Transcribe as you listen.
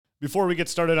Before we get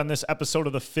started on this episode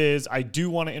of The Fizz, I do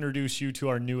want to introduce you to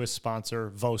our newest sponsor,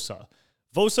 Vosa.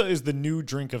 Vosa is the new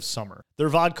drink of summer. Their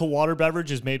vodka water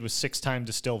beverage is made with 6-time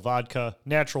distilled vodka,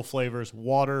 natural flavors,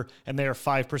 water, and they are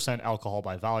 5% alcohol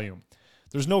by volume.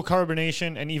 There's no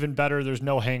carbonation, and even better, there's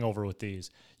no hangover with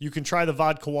these. You can try the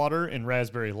vodka water in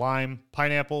raspberry lime,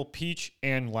 pineapple, peach,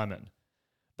 and lemon.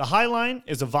 The Highline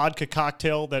is a vodka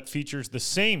cocktail that features the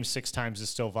same 6 times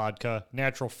distilled vodka,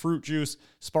 natural fruit juice,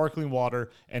 sparkling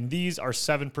water, and these are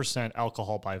 7%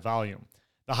 alcohol by volume.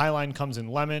 The Highline comes in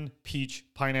lemon, peach,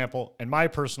 pineapple, and my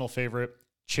personal favorite,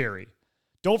 cherry.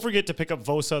 Don't forget to pick up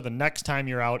Vosa the next time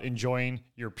you're out enjoying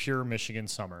your pure Michigan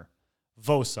summer.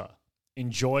 Vosa.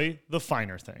 Enjoy the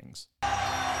finer things.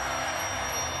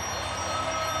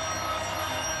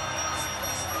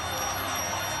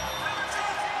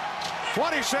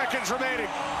 20 seconds remaining.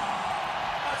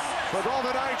 The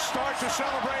Golden Knights start to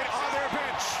celebrate on their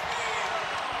bench.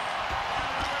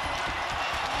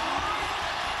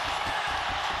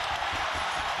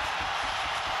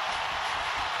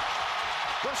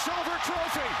 The silver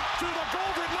trophy to the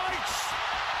Golden Knights.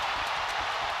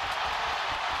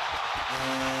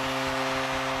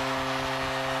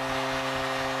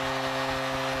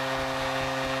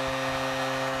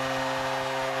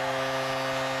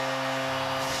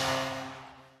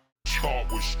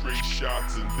 Caught with straight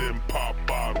shots and then pop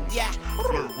bottles. Yeah.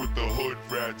 Flirt with the hood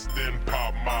rats, then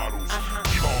pop models.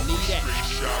 Caught with straight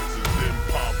shots and then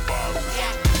pop bottles. Yeah.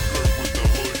 Flirt with the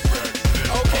hood rats, then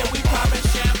okay, pop we poppin'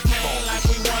 champagne like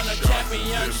we won a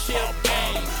championship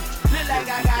game. Look like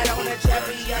I got on a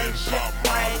championship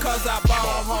ring. Cause I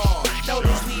ball hard.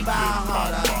 Notice we ball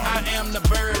harder. I am the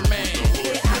Birdman.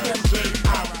 Yeah, I am Big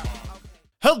Ara.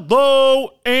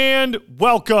 Hello and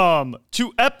welcome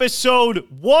to episode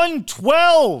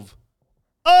 112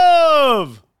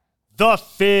 of The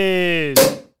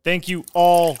Fizz. Thank you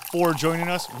all for joining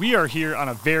us. We are here on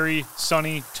a very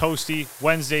sunny, toasty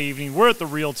Wednesday evening. We're at the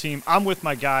Real Team. I'm with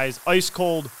my guys, Ice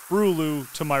Cold, Brew Lou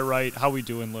to my right. How we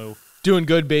doing, Lou? Doing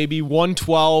good, baby.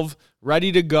 112,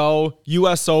 ready to go.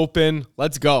 U.S. Open.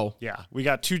 Let's go. Yeah, we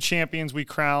got 2 champions we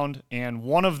crowned, and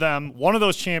one of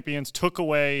those champions took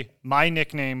away my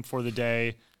nickname for the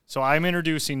day. So I'm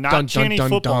introducing not Channy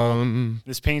Football.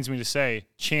 This pains me to say,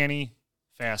 Channy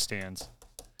Fast Hands.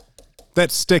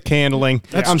 That's stick handling.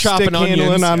 That's I'm chopping stick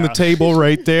handling onions. on the table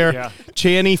right there. Yeah.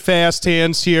 Channy Fast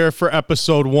Hands here for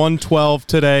episode 112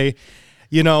 today.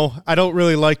 You know, I don't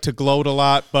really like to gloat a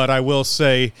lot, but I will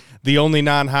say the only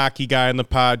non-hockey guy in the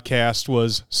podcast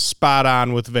was spot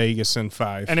on with Vegas in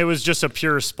 5. And it was just a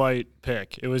pure spite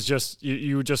pick. It was just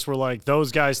you just were like,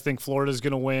 those guys think Florida's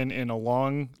going to win in a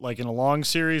long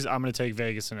series. I'm going to take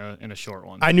Vegas in a short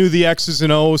one. I knew the X's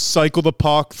and O's, cycle the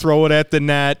puck, throw it at the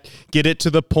net, get it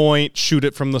to the point, shoot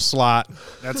it from the slot.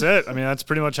 That's it. I mean, that's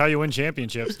pretty much how you win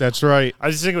championships. That's right. I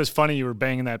just think it was funny you were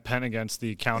banging that pen against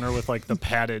the counter with like the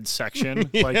padded section.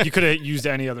 Yeah. Like you could have used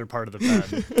any other part of the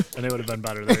pen and it would have been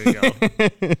better. There you go.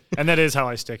 And that is how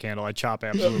I stick handle. I chop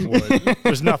absolute wood.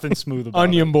 There's nothing smooth about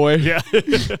Onion it. boy. Yeah.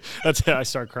 That's it. I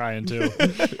start crying too.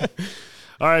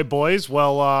 All right, boys.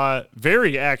 Well,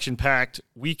 very action-packed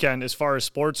weekend as far as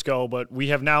sports go, but we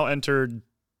have now entered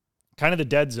kind of the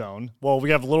dead zone. Well, we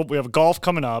have golf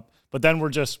coming up, but then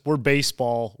we're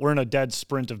baseball. We're in a dead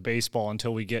sprint of baseball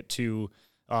until we get to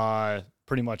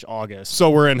pretty much August. So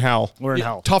we're in hell. We're in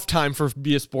hell. Tough time for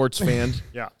be a sports fan.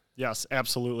 Yeah. Yes,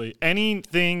 absolutely.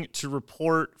 Anything to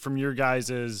report from your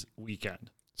guys' weekend?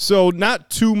 So not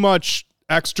too much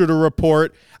extra to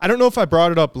report. I don't know if I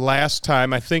brought it up last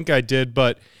time. I think I did,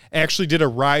 but actually did a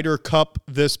Ryder Cup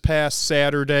this past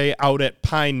Saturday out at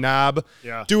Pine Knob.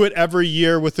 Yeah. Do it every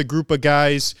year with a group of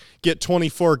guys. Get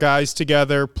 24 guys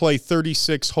together, play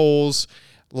 36 holes.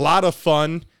 A lot of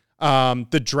fun.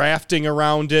 The drafting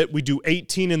around it. We do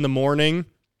 18 in the morning,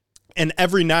 and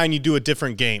every 9 you do a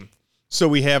different game. So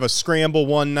we have a scramble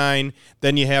 1-9,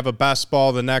 then you have a best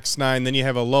ball the next 9, then you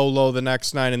have a low the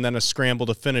next 9, and then a scramble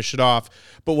to finish it off.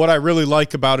 But what I really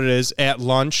like about it is at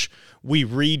lunch, we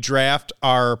redraft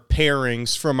our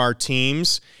pairings from our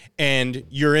teams, and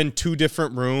you're in 2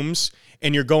 different rooms,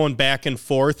 and you're going back and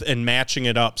forth and matching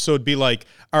it up. So it'd be like,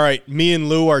 all right, me and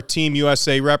Lou are Team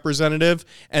USA representative,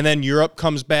 and then Europe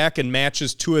comes back and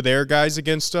matches 2 of their guys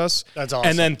against us. That's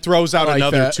awesome. And then throws out like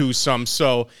another that. 2 some.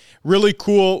 So really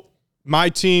cool. My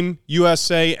team,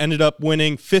 USA, ended up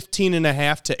winning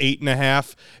 15.5 to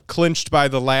 8.5, clinched by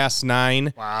the last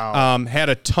 9. Wow. Had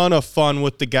a ton of fun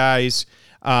with the guys,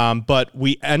 but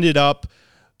we ended up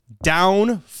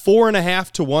down 4.5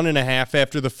 to 1.5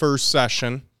 after the first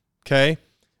session. Okay,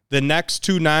 the next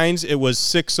 2 9s, it was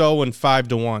 6-0 and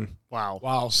 5-1.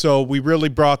 Wow. So we really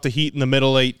brought the heat in the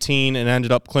middle 18 and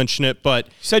ended up clinching it. But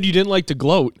You said you didn't like to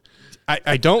gloat.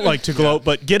 I don't like to gloat,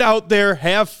 but get out there,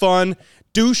 have fun,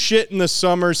 do shit in the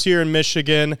summers here in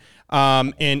Michigan,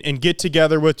 and get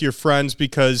together with your friends,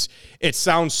 because it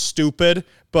sounds stupid,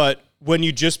 but when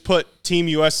you just put Team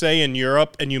USA in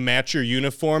Europe and you match your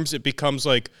uniforms, it becomes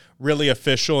like really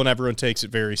official and everyone takes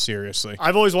it very seriously.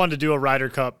 I've always wanted to do a Ryder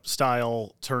Cup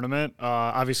style tournament.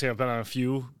 Obviously, I've been on a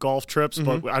few golf trips,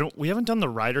 but we haven't done the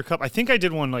Ryder Cup. I think I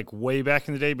did one like way back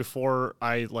in the day before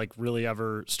I like really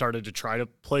ever started to try to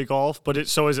play golf. But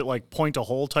so is it like point a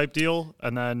hole type deal?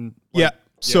 And then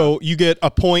So you get a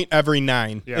point every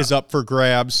 9 is up for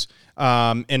grabs.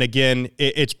 And again,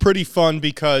 it's pretty fun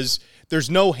because there's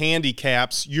no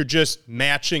handicaps. You're just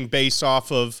matching based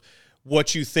off of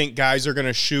what you think guys are going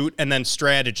to shoot and then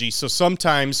strategy. So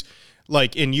sometimes,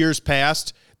 like in years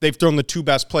past, they've thrown the 2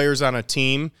 best players on a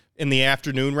team in the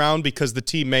afternoon round because the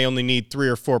team may only need 3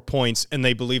 or 4 points and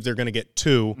they believe they're going to get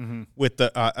 2 with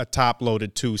a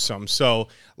top-loaded twosome. So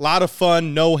a lot of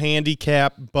fun, no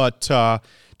handicap, but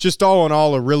just all in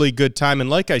all a really good time. And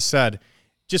like I said,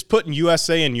 just putting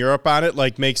USA and Europe on it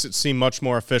like makes it seem much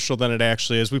more official than it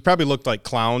actually is. We probably looked like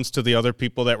clowns to the other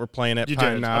people that were playing at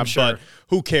Pine Knob, but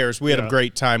who cares? We had a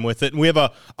great time with it. And we have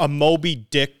a Moby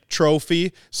Dick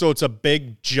trophy, so it's a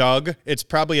big jug. It's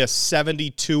probably a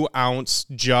 72-ounce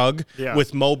jug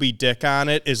with Moby Dick on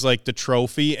it is like the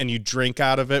trophy, and you drink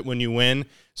out of it when you win.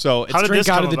 So it's how did this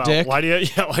come about? Dick? Why do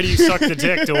you suck the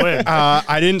dick to win?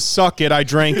 I didn't suck it. I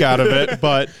drank out of it,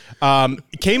 but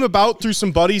it came about through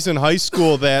some buddies in high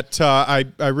school that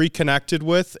I reconnected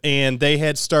with, and they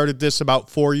had started this about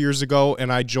 4 years ago,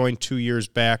 and I joined 2 years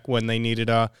back when they needed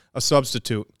a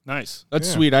substitute. Nice. That's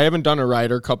sweet. I haven't done a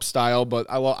Ryder Cup style, but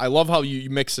I love how you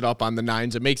mix it up on the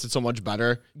 9s. It makes it so much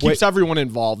better. Keeps everyone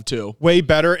involved, too. Way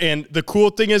better. And the cool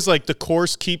thing is, like, the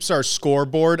course keeps our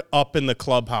scoreboard up in the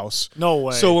clubhouse. No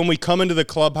way. So when we come into the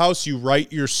clubhouse, you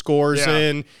write your scores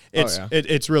in.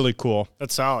 It's really cool.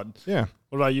 That's solid. Yeah.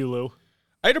 What about you, Lou?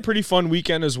 I had a pretty fun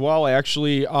weekend as well,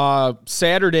 actually.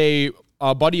 Saturday,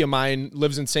 a buddy of mine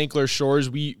lives in St. Clair Shores.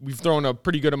 We've thrown a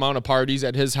pretty good amount of parties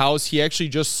at his house. He actually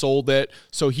just sold it,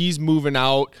 so he's moving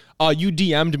out. You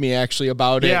DM'd me actually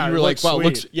about it. Yeah, you were like, "Well,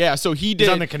 looks." Yeah, so he did. He's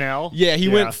on the canal. Yeah, he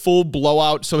went full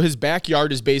blowout. So his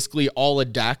backyard is basically all a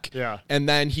deck. Yeah, and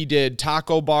then he did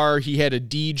taco bar. He had a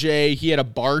DJ. He had a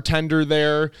bartender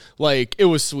there. Like, it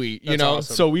was sweet, you know.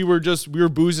 Awesome. So we were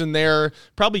boozing there.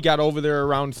 Probably got over there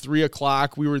around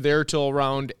 3:00. We were there till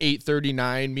around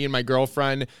 8:39. Me and my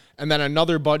girlfriend. And then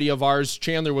another buddy of ours,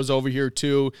 Chandler, was over here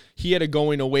too. He had a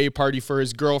going away party for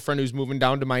his girlfriend who's moving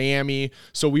down to Miami.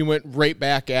 So we went right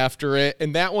back after it.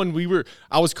 And that one,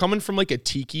 I was coming from like a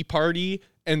tiki party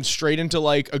and straight into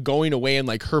like a going away, and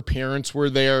like her parents were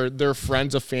there, their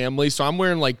friends, a family. So I'm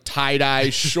wearing like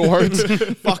tie-dye shorts,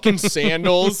 fucking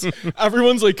sandals.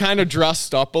 Everyone's like kind of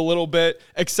dressed up a little bit,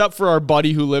 except for our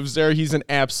buddy who lives there. He's an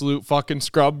absolute fucking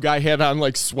scrub. Guy had on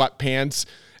like sweatpants,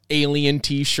 alien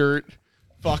t-shirt.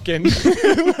 Fucking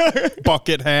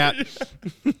bucket hat.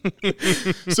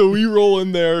 So we roll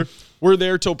in there. We're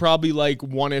there till probably like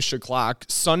 1-ish o'clock.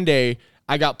 Sunday,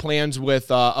 I got plans with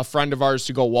a friend of ours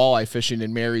to go walleye fishing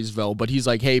in Marysville, but he's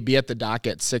like, "Hey, be at the dock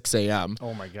at 6 a.m."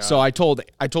 Oh my god! So I told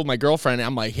my girlfriend,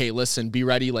 I'm like, "Hey, listen, be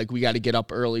ready. Like, we got to get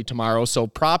up early tomorrow." So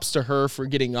props to her for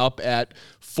getting up at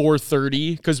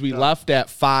 4:30 because we left at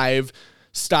 5.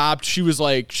 Stopped. She was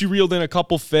like, she reeled in a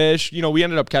couple fish. You know, we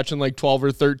ended up catching like 12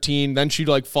 or 13. Then she'd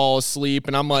like fall asleep.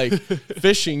 And I'm like,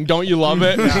 fishing, don't you love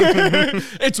it?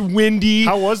 It's windy.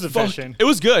 How was the fishing? It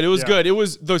was good. It was good.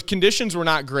 Those conditions were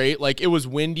not great. Like, it was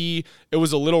windy. It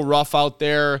was a little rough out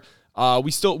there.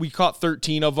 We caught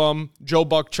 13 of them. Joe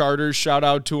Buck Charters, shout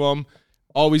out to him.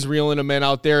 Always reeling them in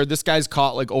out there. This guy's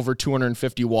caught like over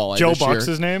 250 walleye. Joe Buck's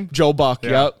his name? Joe Buck,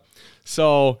 yep.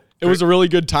 So it was a really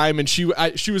good time, and she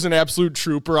was an absolute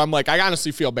trooper. I'm like, I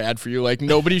honestly feel bad for you. Like,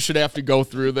 nobody should have to go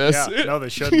through this. Yeah, no, they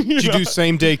shouldn't. Did you do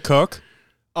same-day cook?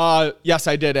 Yes,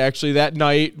 I did, actually. That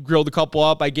night, grilled a couple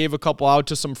up. I gave a couple out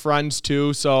to some friends,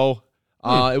 too, so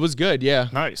it was good, yeah.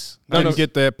 Nice. Didn't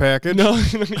get that package. No,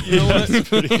 you know what? That's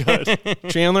pretty good.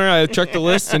 Chandler, I checked the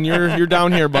list, and you're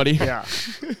down here, buddy. Yeah.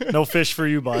 No fish for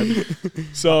you, bud.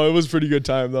 So it was a pretty good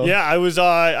time, though. Yeah,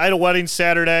 I had a wedding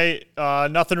Saturday.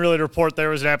 Nothing really to report there.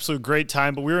 It was an absolute great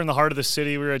time, but we were in the heart of the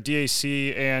city. We were at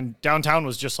DAC, and downtown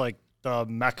was just like the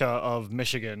mecca of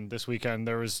Michigan this weekend.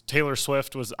 There was Taylor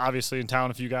Swift was obviously in town,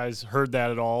 if you guys heard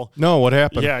that at all. No, what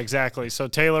happened? Yeah, exactly. So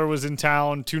Taylor was in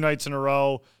town 2 nights in a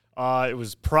row. It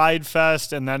was Pride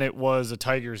Fest, and then it was a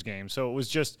Tigers game. So it was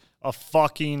just a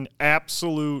fucking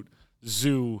absolute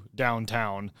zoo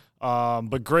downtown.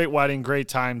 But great wedding, great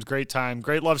times, great time.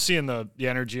 Great love seeing the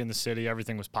energy in the city.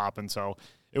 Everything was popping. So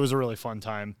it was a really fun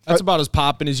time. That's about as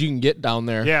popping as you can get down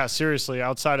there. Yeah, seriously.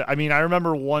 Outside, I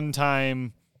remember one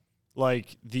time,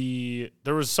 like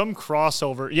there was some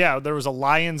crossover. Yeah, there was a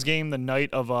Lions game the night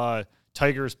of a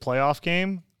Tigers playoff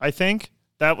game, I think.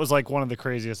 That was like one of the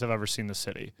craziest I've ever seen the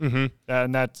city. Mm-hmm.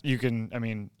 And that you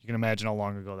can imagine how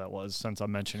long ago that was since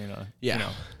I'm mentioning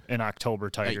an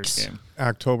October Tigers game.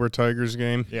 October Tigers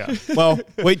game. Yeah. Well,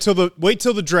 wait till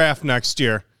the draft next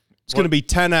year. It's going to be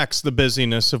 10x the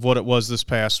busyness of what it was this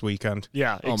past weekend.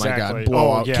 Yeah, exactly. Oh my God,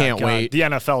 blowout. Can't wait. The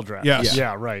NFL draft. Yes.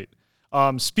 Yeah, right.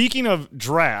 Speaking of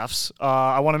drafts,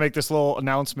 I want to make this little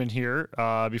announcement here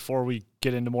before we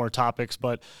get into more topics,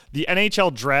 but the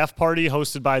NHL draft party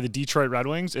hosted by the Detroit Red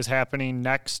Wings is happening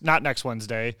not next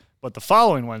Wednesday, but the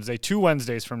following Wednesday, 2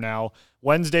 Wednesdays from now,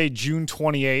 Wednesday, June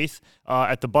 28th,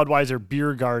 at the Budweiser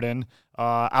Beer Garden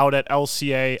out at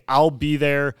LCA. I'll be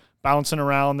there bouncing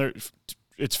around there.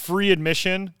 It's free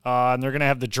admission, and they're going to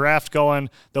have the draft going.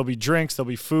 There'll be drinks. There'll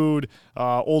be food,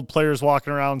 old players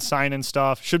walking around, signing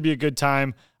stuff. Should be a good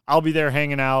time. I'll be there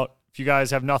hanging out. If you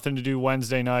guys have nothing to do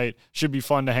Wednesday night, should be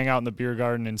fun to hang out in the beer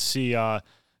garden and see who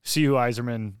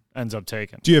Yzerman ends up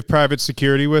taking. Do you have private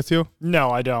security with you?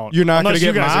 No, I don't. You're not going to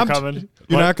get you guys mobbed? Are coming.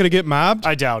 You're not going to get mobbed?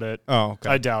 I doubt it. Oh, okay.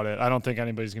 I doubt it. I don't think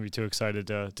anybody's going to be too excited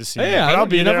to see Hey, me. But I'll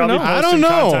be there. I don't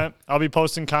know. I'll be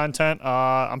posting content.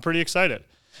 I'm pretty excited.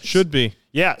 Should be.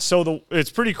 Yeah, so it's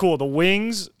pretty cool. The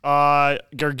Wings are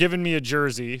giving me a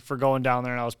jersey for going down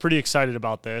there, and I was pretty excited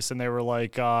about this. And they were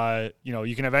like,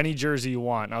 you can have any jersey you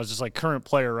want. And I was just like, current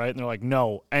player, right? And they're like,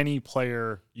 no, any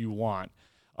player you want.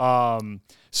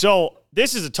 So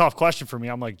this is a tough question for me.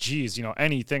 I'm like, geez,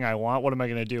 anything I want, what am I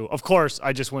going to do? Of course,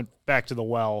 I just went back to the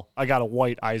well. I got a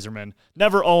white Yzerman.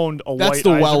 Never owned a white Yzerman. That's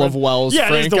the well of wells, yeah,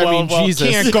 Frank. It is the well of wells. Jesus.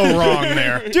 Can't go wrong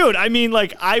there. Dude,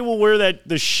 I will wear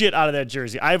the shit out of that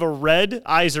jersey. I have a red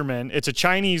Yzerman. It's a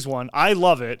Chinese one. I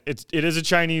love it. It is a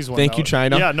Chinese one. Thank you,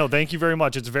 China. Yeah, no, thank you very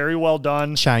much. It's very well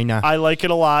done. China. I like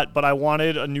it a lot, but I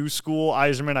wanted a new school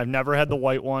Yzerman. I've never had the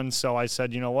white one, so I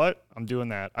said, you know what? I'm doing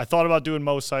that. I thought about doing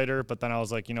Mo Cider, but then I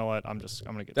was like, you know what? I'm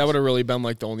going to get that would have really been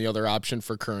like the only other option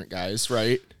for current guys,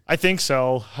 right? I think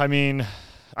so. I mean,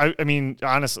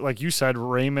 honestly, like you said,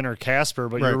 Raymond or Casper,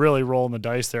 but you're really rolling the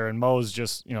dice there. And Mo's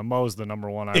just, Mo's the number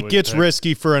one. It gets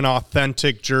risky for an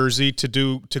authentic jersey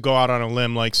to go out on a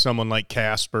limb like someone like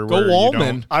Casper. Go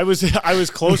Wallman. I was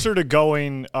closer to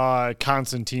going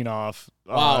Konstantinov.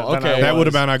 Wow, okay. That would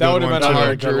have been a good one. That would have been a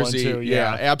hard Good one jersey. too,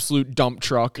 Yeah, absolute dump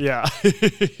truck. Yeah.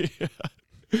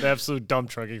 The absolute dump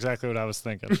truck. Exactly what I was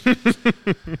thinking.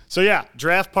 So, yeah,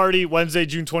 draft party, Wednesday,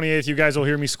 June 28th. You guys will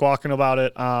hear me squawking about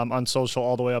it on social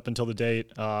all the way up until the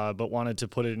date, but wanted to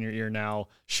put it in your ear now.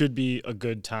 Should be a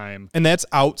good time. And that's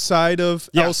outside of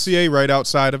LCA, right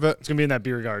outside of it? It's going to be in that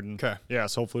beer garden. Okay. Yeah,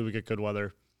 so hopefully we get good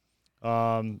weather.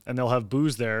 And they'll have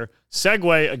booze there.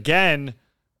 Segue, again,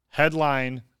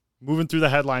 headline, moving through the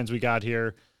headlines we got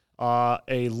here.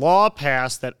 A law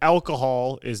passed that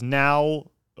alcohol is now...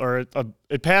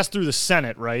 it passed through the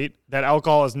Senate, right? That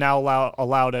alcohol is now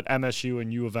allowed at MSU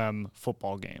and U of M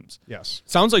football games. Yes.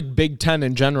 Sounds like Big Ten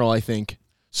in general, I think.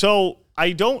 So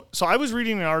I was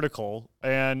reading an article,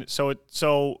 and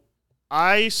so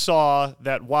I saw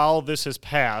that while this has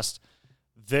passed,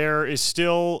 there is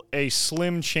still a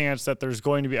slim chance that there's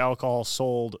going to be alcohol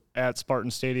sold at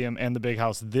Spartan Stadium and the Big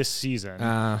House this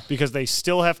season because they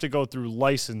still have to go through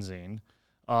licensing.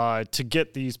 To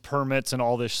get these permits and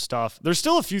all this stuff. There's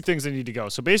still a few things that need to go.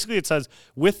 So basically it says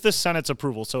with the Senate's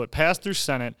approval. So it passed through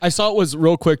Senate. I saw it was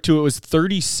real quick too. It was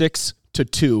 36-2.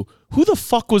 Who the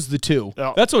fuck was the two?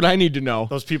 Oh, that's what I need to know.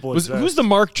 Those people exist. Who's the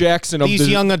Mark Jackson of these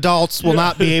young adults will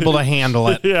not be able to handle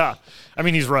it. Yeah. I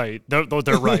mean, he's right. They're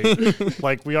right.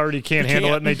 Like we already can't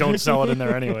handle it and they don't sell it in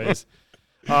there anyways.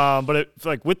 But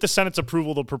with the Senate's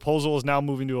approval, the proposal is now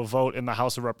moving to a vote in the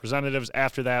House of Representatives.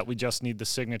 After that, we just need the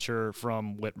signature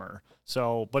from Whitmer.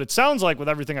 So, but it sounds like with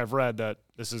everything I've read that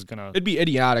this is gonna. It'd be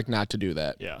idiotic not to do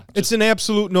that. Yeah, it's an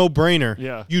absolute no-brainer.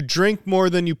 Yeah, you drink more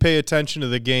than you pay attention to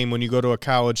the game when you go to a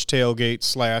college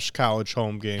tailgate / college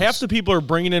home game. Half the people are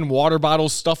bringing in water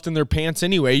bottles stuffed in their pants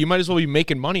anyway. You might as well be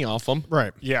making money off them.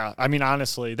 Right. Yeah, I mean,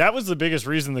 honestly, that was the biggest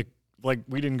reason that. We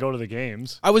didn't go to the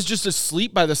games. I was just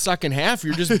asleep by the second half.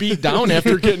 You're just beat down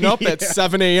after getting up at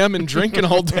 7 a.m. and drinking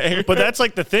all day. But that's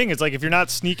like the thing. It's like if you're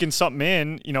not sneaking something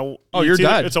in, you're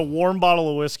dead. It's a warm bottle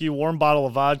of whiskey, warm bottle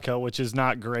of vodka, which is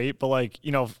not great. But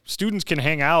students can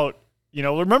hang out.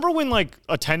 Remember when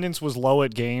attendance was low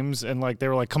at games and they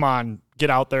were like, come on,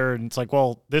 get out there. And it's like,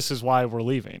 well, this is why we're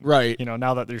leaving. Right.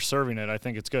 Now that they're serving it, I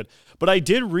think it's good. But I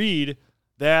did read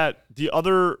that the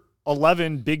other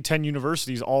 11 Big Ten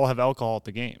universities all have alcohol at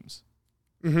the games.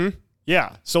 Mm-hmm.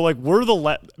 Yeah. So, like, we're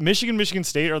Michigan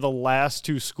State are the last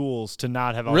two schools to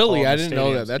not have alcohol. Really? In I the didn't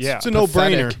know that. stadiums. That's It's a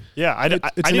no-brainer. Yeah, I It's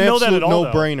didn't an know that at all.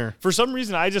 no-brainer. For some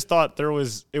reason, I just thought it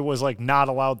was like not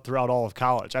allowed throughout all of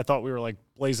college. I thought we were like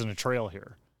blazing a trail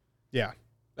here. Yeah.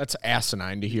 That's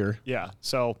asinine to hear. Yeah.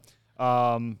 So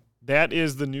that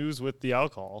is the news with the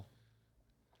alcohol.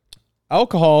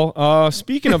 Alcohol.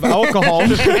 Speaking of alcohol,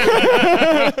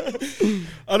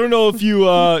 I don't know if you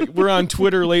were on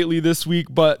Twitter lately this week,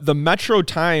 but the Metro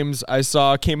Times I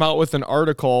saw came out with an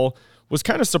article. Was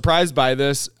kind of surprised by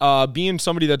this. Being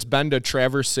somebody that's been to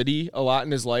Traverse City a lot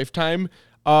in his lifetime,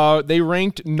 they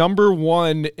ranked number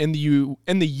 1 in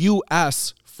the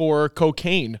U.S. for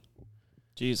cocaine.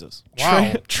 Jesus.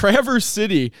 Wow. Traverse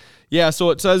City. Yeah, so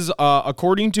it says,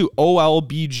 according to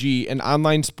OLBG, an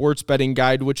online sports betting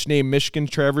guide, which named Michigan,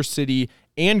 Traverse City,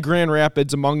 and Grand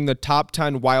Rapids among the top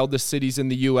 10 wildest cities in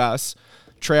the U.S.,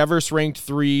 Traverse ranked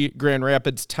 3, Grand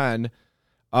Rapids 10,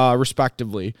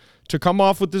 respectively. To come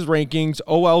off with his rankings,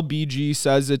 OLBG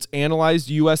says it's analyzed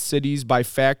U.S. cities by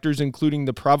factors including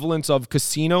the prevalence of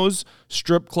casinos,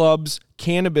 strip clubs,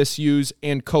 cannabis use,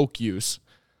 and coke use.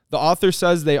 The author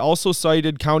says they also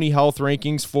cited county health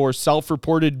rankings for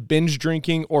self-reported binge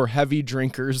drinking or heavy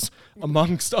drinkers,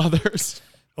 amongst others.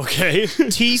 Okay.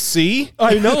 TC?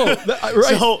 I know.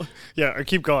 Right. So, yeah,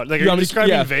 keep going. Like, are you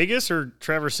describing Vegas or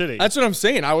Traverse City? That's what I'm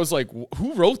saying. I was like,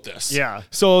 who wrote this? Yeah.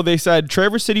 So they said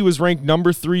Traverse City was ranked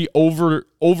number 3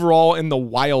 overall in the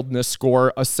wildness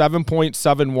score, a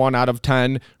 7.71 out of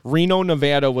 10. Reno,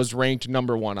 Nevada was ranked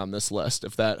number 1 on this list,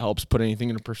 if that helps put anything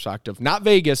into perspective. Not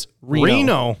Vegas,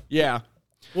 Reno. Yeah.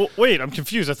 Well, wait, I'm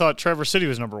confused. I thought Traverse City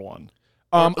was number 1.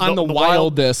 On the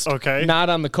wildest, okay. Not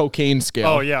on the cocaine scale.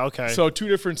 Oh, yeah, okay. So 2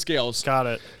 different scales. Got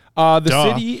it.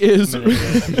 The city is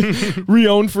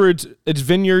renowned for its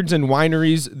vineyards and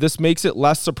wineries. This makes it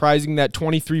less surprising that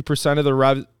 23% of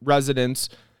the residents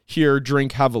here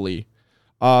drink heavily.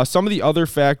 Some of the other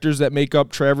factors that make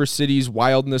up Traverse City's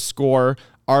wildness score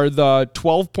are the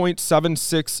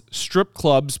 12.76 strip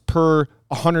clubs per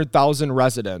 100,000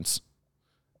 residents.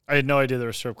 I had no idea there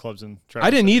were strip clubs in Traverse I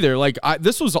didn't City. either. Like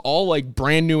this was all like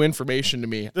brand new information to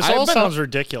me. This all sounds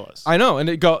ridiculous. I know, and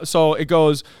it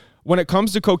goes. When it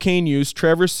comes to cocaine use,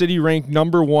 Traverse City ranked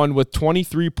number 1 with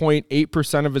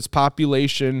 23.8% of its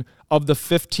population of the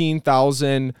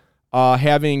 15,000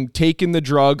 having taken the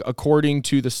drug, according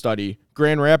to the study.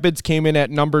 Grand Rapids came in at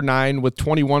number 9 with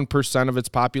 21% of its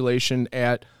population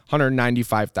at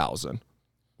 195,000.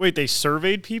 Wait, they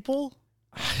surveyed people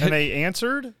and they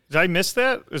answered? Did I miss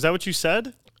that? Is that what you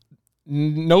said?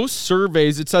 No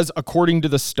surveys. It says according to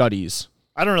the studies.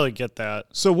 I don't really get that.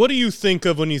 So what do you think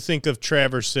of when you think of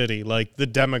Traverse City, like the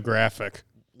demographic?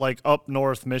 Like up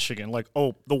north Michigan, like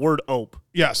the word ope.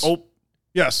 Yes. Ope.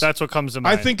 Yes. That's what comes to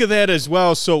mind. I think of that as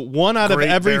well. So 1 out Great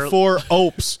of every Bear- 4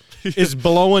 opes is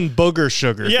blowing booger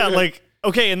sugar. Yeah, like,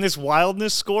 okay, in this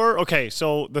wildness score, okay,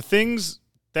 so the things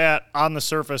that on the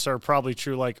surface are probably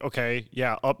true, like, okay,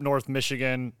 yeah, up north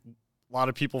Michigan, a lot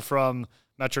of people from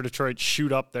Metro Detroit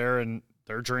shoot up there and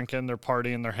they're drinking, they're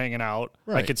partying, they're hanging out.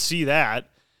 Right. I could see that.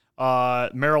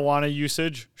 Marijuana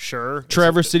usage, sure.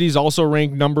 Traverse City's also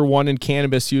ranked number 1 in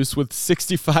cannabis use with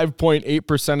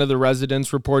 65.8% of the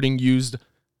residents reporting used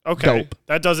dope.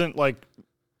 That doesn't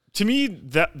to me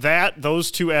that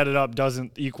those two added up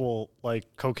doesn't equal like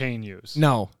cocaine use.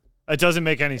 No. It doesn't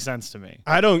make any sense to me.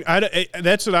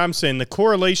 That's what I'm saying. The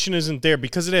correlation isn't there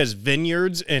because it has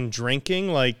vineyards and drinking.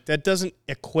 Like that doesn't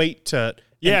equate to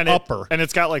an upper. And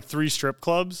it's got like 3 strip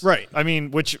clubs. Right. I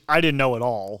mean, which I didn't know at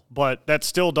all, but that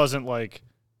still doesn't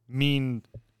mean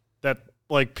that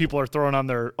people are throwing on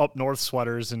their up north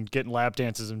sweaters and getting lap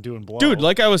dances and doing blow. Dude,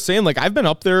 like I was saying, I've been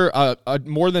up there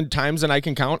more than times than I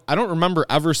can count. I don't remember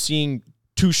ever seeing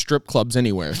 2 strip clubs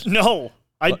anywhere. No.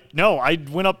 I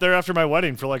went up there after my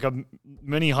wedding for like a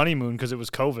mini honeymoon because it was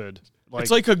COVID. It's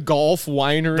like a golf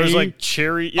winery. There's like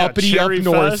cherry uppity cherry up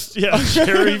north. fest. Yeah,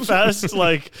 cherry fest.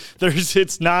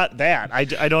 It's not that. I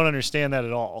don't understand that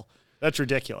at all. That's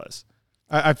ridiculous.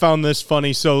 I found this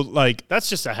funny. So that's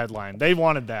just a headline. They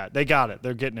wanted that. They got it.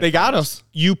 They're getting it. They got us.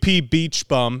 UP Beach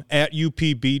Bum at UP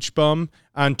Beach Bum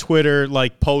on Twitter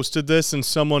posted this and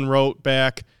someone wrote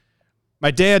back,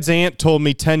 my dad's aunt told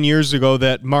me 10 years ago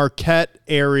that Marquette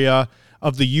area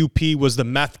of the UP was the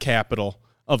meth capital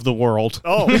of the world.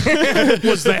 Oh.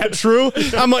 Was that true?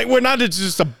 I'm like, we're not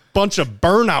just a bunch of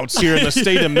burnouts here in the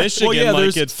state of Michigan. Well,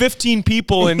 yeah, there's 15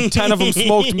 people and 10 of them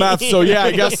smoked meth, so yeah,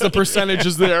 I guess the percentage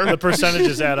is there. The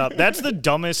percentages add up. That's the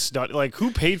dumbest study.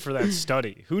 Who paid for that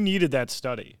study? Who needed that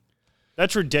study?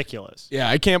 That's ridiculous.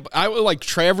 Yeah, I would like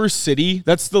Traverse City.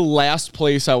 That's the last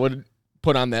place I would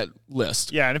put on that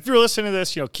list. Yeah, and if you're listening to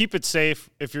this, keep it safe.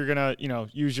 If you're gonna,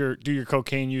 do your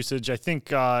cocaine usage. I think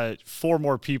 4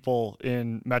 more people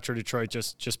in Metro Detroit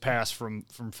just passed from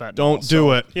fentanyl. Don't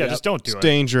do it. Yeah, just don't do it. It's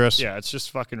dangerous. Yeah, it's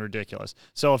just fucking ridiculous.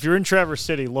 So if you're in Traverse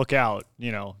City, look out.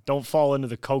 Don't fall into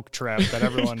the coke trap that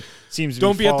everyone seems to.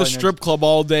 Don't be at the strip club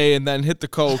all day and then hit the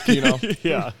coke.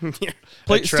 Yeah.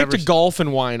 Stick to golf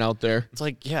and wine out there. It's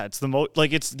like, it's the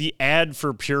it's the ad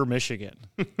for Pure Michigan.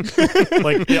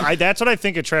 That's what I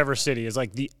think of Traverse City is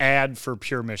like the ad for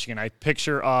Pure Michigan. I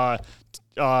picture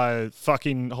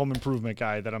fucking Home Improvement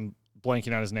guy that I'm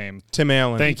blanking on his name. Tim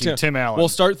Allen. Thank you, Tim Allen. We'll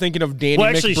start thinking of Danny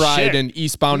McBride and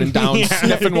Eastbound and Down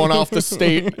sniffing one off the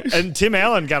state. And Tim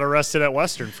Allen got arrested at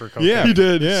Western for cocaine. Yeah, he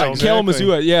did. Yeah, exactly.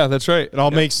 Kalamazoo. Yeah, that's right. It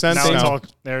all makes sense now.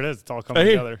 There it is. It's all coming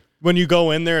together. When you go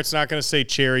in there, it's not going to say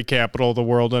cherry capital of the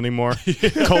world anymore.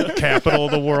 Coke capital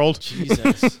of the world.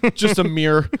 Jesus. Just a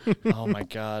mirror. Oh, my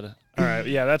God. All right.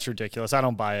 Yeah, that's ridiculous. I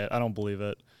don't buy it. I don't believe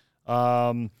it.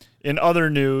 In other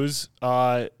news,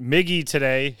 Miggy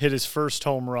today hit his first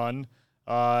home run.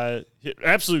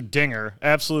 Absolute dinger.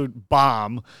 Absolute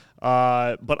bomb.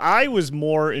 But I was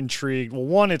more intrigued. Well,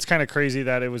 one, it's kind of crazy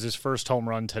that it was his first home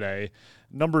run today.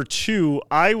 Number 2,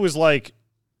 I was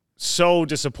so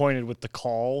disappointed with the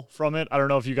call from it. I don't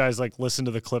know if you guys listened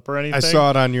to the clip or anything. I saw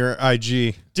it on your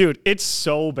IG. Dude, it's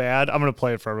so bad. I'm going to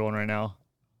play it for everyone right now.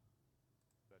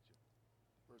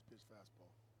 First pitch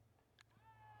fastball.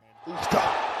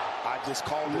 I just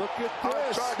called it. Look at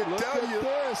this. I tried to tell you.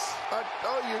 I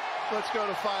told you. Let's go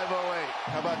to 508.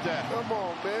 How about that? Come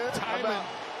on, man.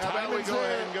 How about we go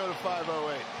ahead and go to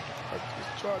 508? I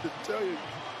just tried to tell you.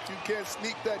 You can't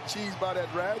sneak that cheese by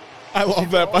that rat. I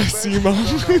love that by Simo.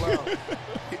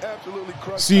 He absolutely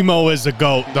crushed. Simo is a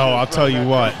goat, though. I'll tell you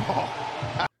what.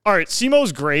 All right,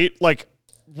 Simo's great.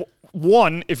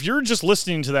 One, if you're just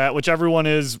listening to that, which everyone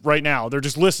is right now, they're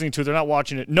just listening to it, they're not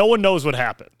watching it. No one knows what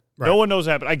happened. Right. No one knows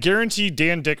what happened. I guarantee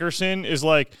Dan Dickerson is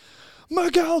like,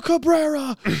 Miguel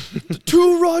Cabrera,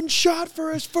 2-run shot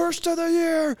for his first of the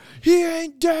year. He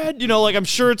ain't dead. I'm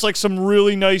sure it's some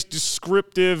really nice,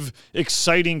 descriptive,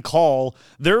 exciting call.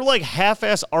 They're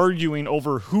half-ass arguing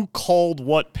over who called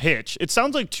what pitch. It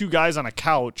sounds like 2 guys on a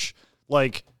couch,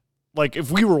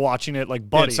 if we were watching it,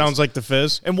 buddies. Yeah, it sounds like the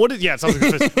Fizz. And it sounds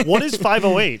like the Fizz. What is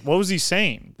 508? What was he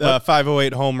saying?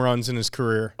 508 home runs in his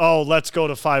career. Oh, let's go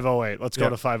to 508. Let's go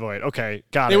to 508. Okay,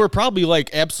 got it. They were probably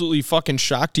absolutely fucking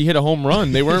shocked he hit a home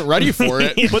run. They weren't ready for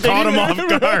it. But they caught him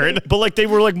off guard. But they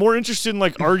were more interested in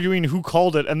arguing who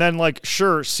called it. And then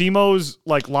sure, Simo's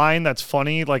line that's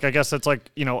funny. I guess that's a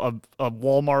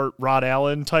Walmart Rod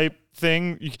Allen type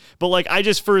thing. But I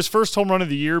just, for his first home run of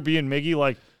the year being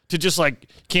Miggy, to just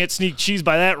can't sneak cheese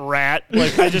by that rat.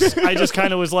 I just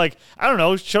kind of was I don't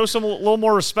know, show a little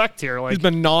more respect here. He's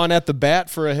been gnawing at the bat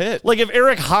for a hit. If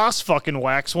Eric Haas fucking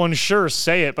whacks one, sure,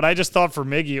 say it. But I just thought for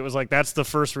Miggy, it was that's the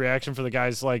first reaction for the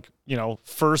guy's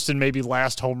first and maybe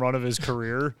last home run of his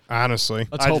career. Honestly,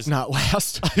 let's hope not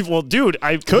last. Well, dude,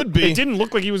 could be. It didn't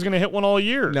look like he was going to hit one all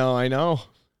year. No, I know.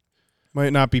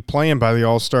 Might not be playing by the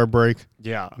All-Star break.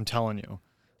 Yeah, I'm telling you.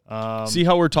 See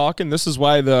how we're talking? This is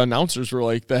why the announcers were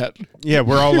like that. Yeah,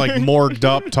 we're all morgued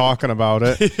up talking about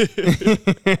it.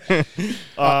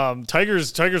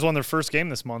 Tigers won their first game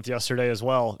this month yesterday as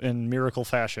well in miracle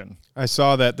fashion. I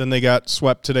saw that. Then they got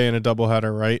swept today in a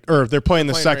doubleheader, right? Or they're playing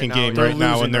the second game right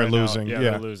now, and they're losing. Yeah,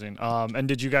 they're losing. And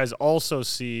did you guys also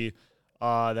see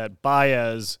that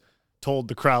Baez told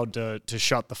the crowd to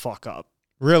shut the fuck up?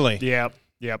 Really? Yep.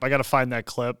 I got to find that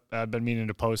clip. I've been meaning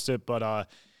to post it, but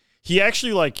he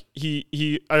actually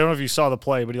he I don't know if you saw the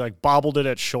play, but he bobbled it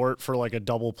at short for a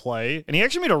double play. And he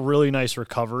actually made a really nice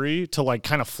recovery to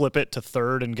kind of flip it to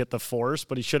third and get the force,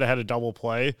 but he should have had a double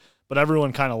play. But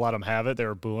everyone kind of let him have it. They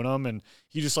were booing him, and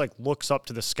he just looks up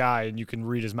to the sky, and you can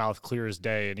read his mouth clear as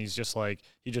day, and he's just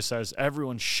he just says,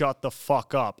 "Everyone shut the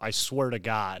fuck up. I swear to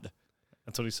God."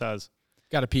 That's what he says.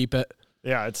 Got to peep it.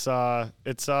 Yeah, it's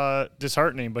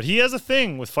disheartening, but he has a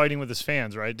thing with fighting with his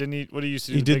fans, right? Didn't he? What he used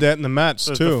to do? He did that in the Mets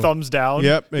too. The thumbs down.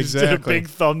 Yep, exactly. He did a big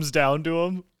thumbs down to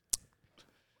him.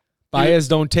 Baez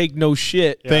don't take no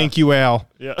shit. Yeah. Thank you, Al.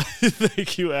 Yeah,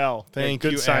 thank you, Al.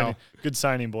 Good signing. Al. Good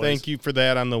signing, boys. Thank you for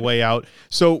that on the way out.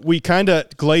 So we kind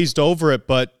of glazed over it,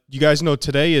 but you guys know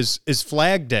today is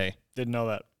Flag Day. Didn't know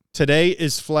that. Today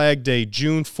is Flag Day,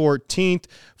 June 14th,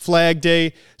 Flag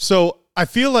Day. So I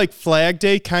feel like Flag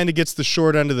Day kind of gets the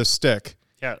short end of the stick.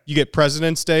 Yeah. You get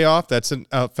President's Day off. That's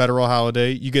a federal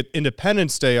holiday. You get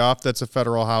Independence Day off. That's a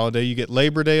federal holiday. You get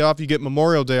Labor Day off. You get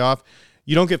Memorial Day off.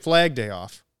 You don't get Flag Day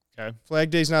off. Okay. Flag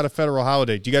Day is not a federal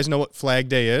holiday. Do you guys know what Flag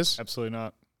Day is? Absolutely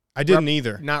not. I didn't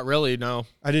either. Not really, no.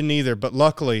 I didn't either, but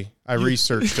luckily I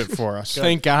researched it for us.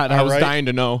 Thank God. I was dying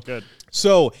to know. Good.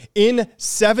 So in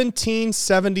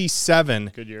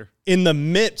 1777, Good year. in the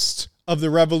midst of the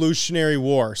Revolutionary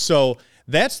War, so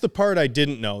that's the part I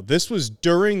didn't know. This was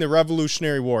during the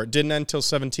Revolutionary War. It didn't end until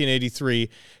 1783.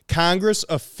 Congress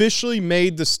officially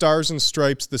made the Stars and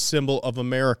Stripes the symbol of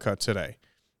America today.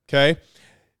 Okay?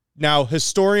 Now,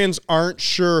 historians aren't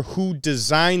sure who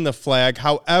designed the flag.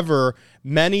 However,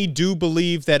 many do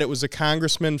believe that it was a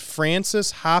Congressman,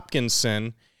 Francis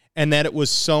Hopkinson, and that it was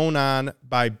sewn on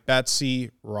by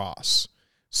Betsy Ross.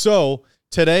 So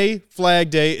today, Flag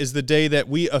Day, is the day that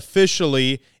we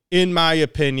officially, in my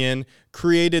opinion,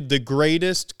 created the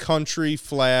greatest country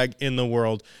flag in the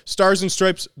world. Stars and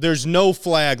Stripes, there's no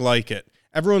flag like it.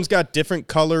 Everyone's got different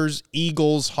colors,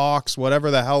 eagles, hawks, whatever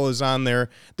the hell is on their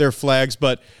flags,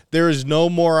 but there is no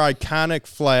more iconic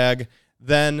flag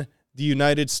than the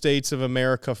United States of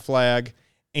America flag,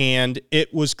 and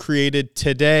it was created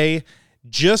today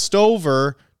just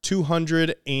over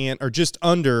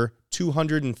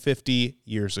 250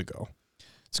 years ago.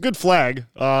 It's a good flag.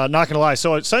 Not going to lie.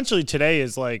 So essentially today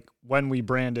is like when we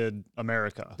branded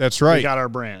America. That's right. We got our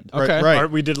brand. Okay. Right.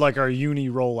 We did like our uni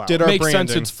rollout. Did our Makes branding.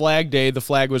 sense. It's Flag Day. The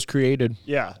flag was created.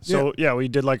 Yeah. So yeah, we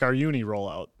did like our uni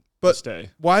rollout But this day.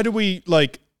 why do we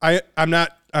like? I'm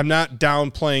not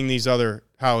downplaying these other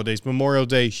holidays. Memorial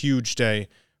Day, huge day.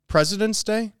 President's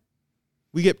Day,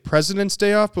 we get President's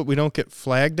Day off, but we don't get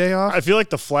Flag Day off. I feel like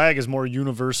the flag is more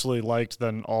universally liked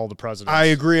than all the presidents. I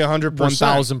agree 100%.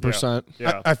 1,000%.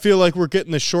 Yeah. I feel like we're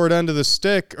getting the short end of the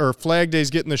stick, or Flag Day's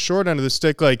getting the short end of the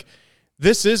stick. Like,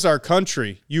 this is our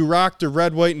country. You rock the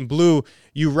red, white, and blue.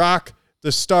 You rock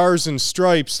the Stars and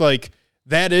Stripes. Like,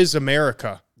 that is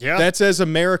America. Yeah. That's as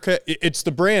America. It's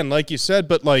the brand, like you said,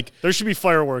 but like, There should be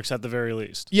fireworks at the very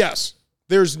least. yes,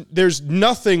 there's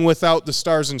nothing without the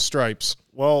Stars and Stripes.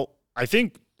 Well, I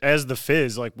think as the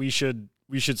Fizz, like we should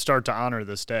start to honor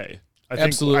this day.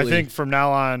 Absolutely. I think from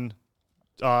now on,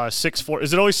 6/4.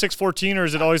 Is it always 6/14 or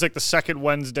is it always like the second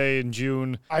Wednesday in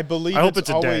June? I believe I hope it's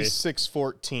it's a day. always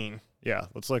 6/14. Yeah,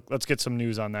 let's get some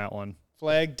news on that one.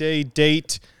 Flag Day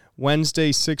date,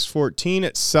 Wednesday, 6/14.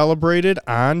 It's celebrated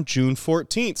on June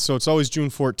 14th, so it's always June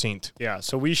 14th. Yeah,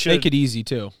 so we should Make it easy,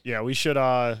 too. Yeah, we should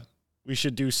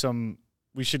do some.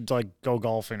 We should like go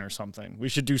golfing or something. We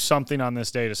should do something on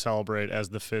this day to celebrate as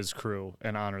the Fizz crew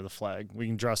and honor the flag. We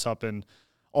can dress up in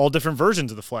all different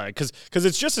versions of the flag because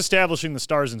it's just establishing the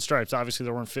Stars and Stripes. Obviously,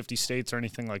 there weren't 50 states or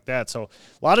anything like that. So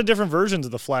a lot of different versions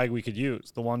of the flag we could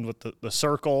use. The one with the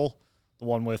circle, the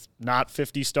one with not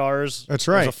 50 stars. That's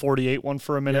There right. was a 48 one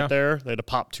for a minute there. They had to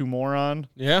pop 2 more on.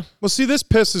 Yeah. Well, see, this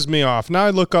pisses me off. Now I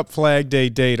look up Flag Day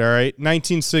date, all right?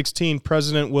 1916,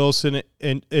 President Wilson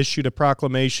issued a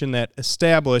proclamation that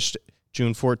established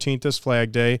June 14th as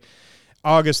Flag Day.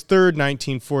 August 3rd,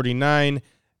 1949,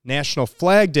 National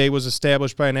Flag Day was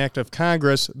established by an act of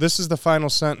Congress. This is the final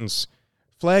sentence.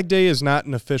 Flag Day is not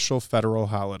an official federal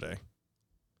holiday.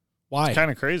 Why? It's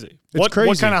kind of crazy. It's What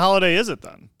crazy. kind of holiday is it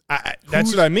then? That's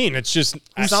what I mean. It's just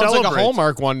Sounds like a celebrates?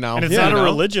 Hallmark one now. And it's Yeah, not a no.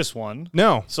 religious one.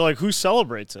 no. So like who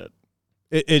celebrates it?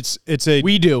 It's a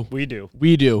We do. We do.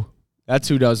 We do. That's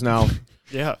who does now.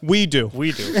 Yeah. we do.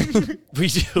 We do. We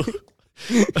do.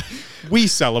 We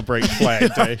celebrate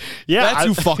Flag Day. Yeah. That's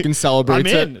who fucking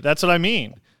celebrates I'm in. it. That's what I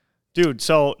mean. Dude,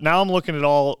 so now I'm looking at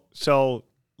all so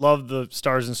love the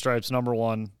Stars and Stripes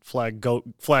 #1 flag's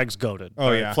goated.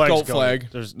 Oh, yeah. Flag's Goat goated. flag.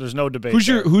 There's no debate.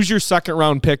 Who's your second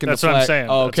round pick in That's the what flag? I'm saying.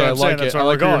 Oh, That's okay, what I I'm like saying. it. That's I where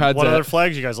like we're where your going. head's What at. other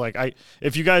flags you guys like?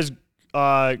 If you guys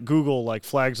Google like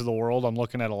flags of the world, I'm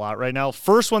looking at a lot right now.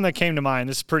 First one that came to mind,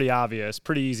 this is pretty obvious,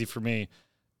 pretty easy for me.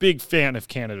 Big fan of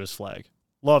Canada's flag.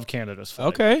 Love Canada's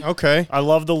flag. Okay. I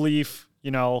love the leaf,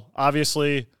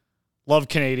 obviously love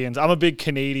Canadians. I'm a big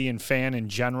Canadian fan in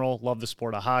general. Love the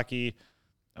sport of hockey.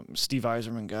 I'm a Steve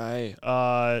Yzerman guy.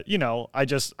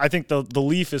 I think the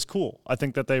leaf is cool. I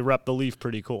think that they rep the leaf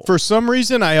pretty cool. For some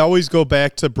reason, I always go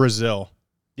back to Brazil.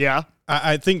 Yeah.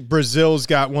 I think Brazil's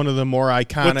got one of the more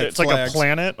iconic It's like a flags.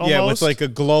 planet almost. Yeah, with like a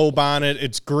globe on it.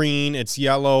 It's green, it's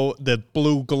yellow, the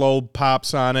blue globe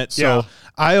pops on it. So Yeah.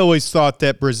 I always thought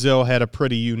that Brazil had a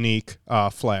pretty unique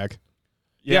flag.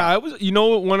 Yeah, I was. You know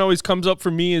what one always comes up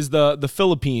for me is the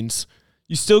Philippines.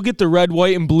 You still get the red,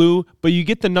 white, and blue, but you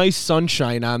get the nice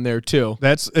sunshine on there too.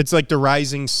 It's like the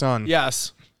rising sun.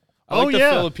 Yes. I Oh, like the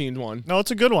yeah. Philippines one. No,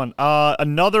 it's a good one.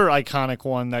 Another iconic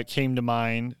one that came to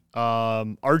mind,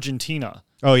 Argentina.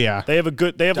 Oh yeah. They have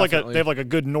Definitely. like a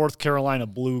good North Carolina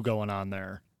blue going on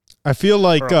there. I feel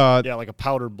like Like a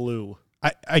powdered blue.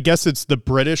 I guess it's the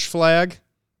British flag.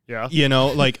 Yeah.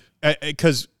 Like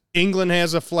because England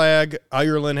has a flag,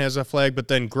 Ireland has a flag, but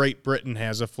then Great Britain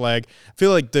has a flag. I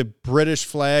feel like the British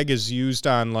flag is used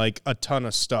on like a ton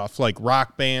of stuff. Like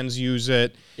rock bands use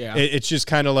it. Yeah. It's just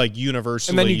kind of like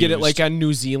universally And then you get it used. like on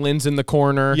New Zealand's in the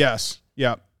corner. Yes.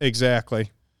 Yeah,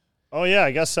 exactly. Oh yeah,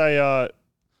 I guess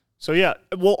so yeah,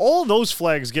 well, all of those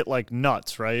flags get like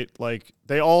nuts, right? Like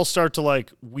they all start to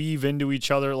like weave into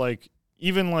each other. Like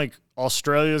even like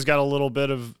Australia's got a little bit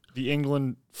of the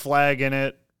England flag in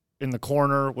it in the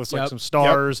corner with like some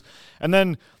stars. And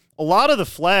then a lot of the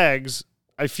flags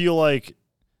I feel like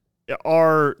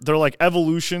they're like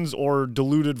evolutions or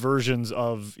diluted versions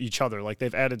of each other. Like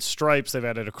they've added stripes, they've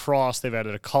added a cross, they've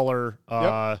added a color.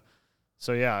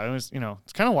 So yeah, it was,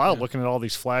 it's kind of wild looking at all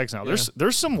these flags now.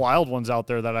 There's some wild ones out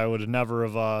there that I would have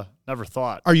never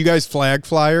thought. Are you guys flag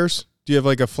flyers? Do you have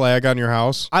like a flag on your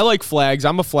house? I like flags.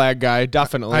 I'm a flag guy,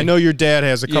 definitely. I know your dad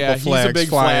has a couple flags he's a big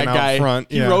flying flag guy. out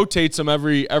front. He rotates them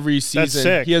every season. That's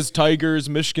sick. He has Tigers,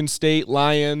 Michigan State,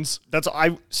 Lions.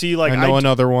 I see. Like I know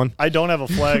another one. I don't have a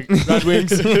flag. Red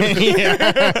Wings.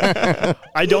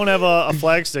 I don't have a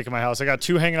flag stick in my house. I got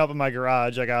 2 hanging up in my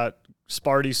garage. I got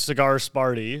Cigar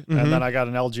Sparty, and then I got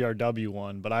an LGRW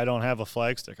one, but I don't have a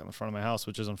flag stick on the front of my house,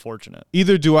 which is unfortunate.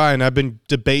 Either do I, and I've been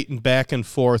debating back and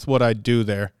forth what I'd do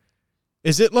there.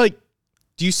 Is it like,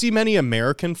 do you see many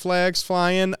American flags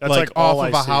flying That's like all off I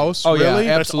of a see. house? Oh, really?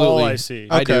 yeah, That's absolutely. all I see.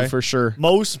 I do, Okay. for sure.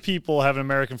 Most people have an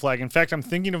American flag. In fact, I'm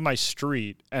thinking of my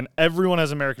street, and everyone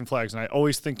has American flags, and I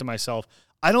always think to myself,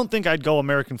 I don't think I'd go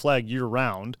American flag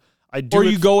year-round. Or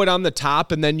you go it on the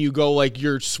top, and then you go like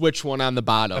your switch one on the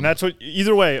bottom. And that's what,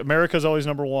 either way, America's always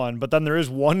number one. But then there is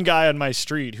one guy on my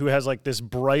street who has like this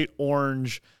bright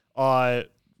orange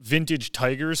vintage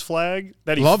Tigers flag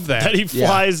that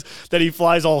he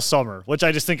flies all summer, which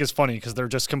I just think is funny because they're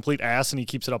just complete ass, and he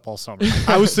keeps it up all summer.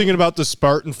 I was thinking about the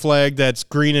Spartan flag that's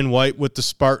green and white with the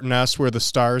Spartan S where the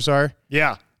stars are.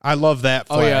 Yeah. I love that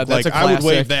flag. Oh, yeah, that's like a I would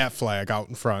wave classic. that flag out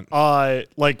in front.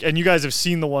 And you guys have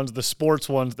seen the sports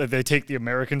ones that they take the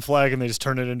American flag and they just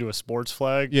turn it into a sports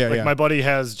flag. Yeah, like yeah. my buddy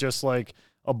has just like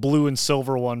a blue and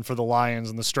silver one for the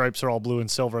Lions, and the stripes are all blue and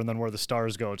silver, and then where the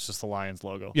stars go, it's just the Lions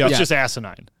logo. Yeah. It's just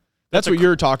asinine. That's what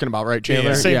you're talking about, right,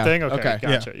 Chandler? Same thing? Okay, Okay.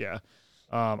 gotcha, yeah.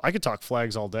 I could talk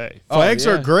flags all day. Flags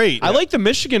are great. I like the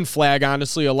Michigan flag,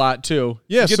 honestly, a lot, too.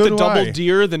 Yeah, you get so the do double I.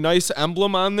 deer, the nice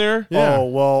emblem on there. Yeah. Oh,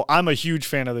 well, I'm a huge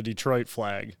fan of the Detroit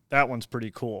flag. That one's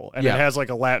pretty cool. And it has like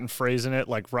a Latin phrase in it,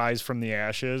 like rise from the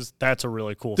ashes. That's a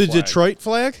really cool The flag. Detroit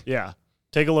flag? Yeah.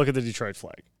 Take a look at the Detroit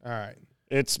flag. All right.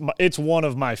 It's one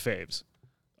of my faves.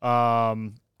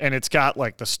 And it's got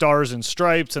like the stars and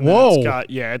stripes, and then it's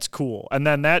got it's cool. And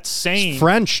then that Saint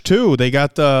French too. They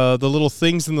got the little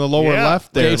things in the lower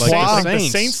left there, it's like like the the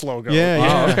Saints. Saints logo. Yeah,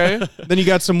 yeah. Oh, okay. Then you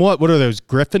got some what are those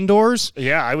Gryffindors?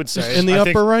 Yeah, I would say In the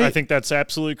upper right? I think that's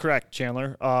absolutely correct,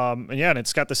 Chandler. And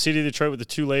it's got the city of Detroit with the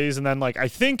 2 ladies, and then like I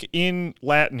think in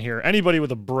Latin here, anybody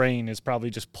with a brain is probably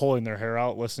just pulling their hair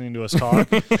out listening to us talk.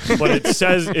 But it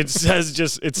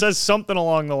says something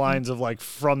along the lines of like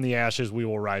from the ashes we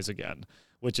will rise again,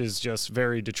 which is just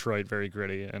very Detroit, very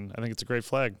gritty, and I think it's a great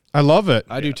flag. I love it.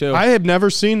 I do, too. I have never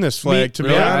seen this flag, to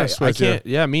be honest with you.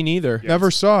 Yeah, me neither.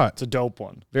 Never saw it. It's a dope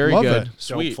one. Very Love good. it.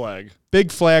 Sweet. Dope flag.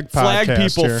 Big flag podcast Flag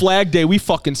people, here. Flag Day, we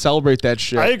fucking celebrate that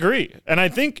shit. I agree. And I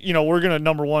think, we're going to,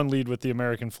 number one, lead with the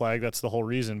American flag. That's the whole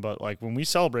reason. But, like, when we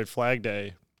celebrate Flag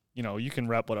Day, you can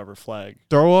rep whatever flag.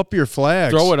 Throw up your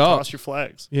flags. Throw it up. Toss your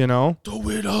flags. Throw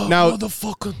it up, now,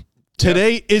 motherfucker.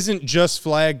 Today isn't just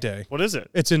Flag Day. What is it?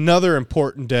 It's another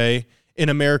important day in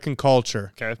American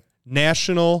culture. Okay.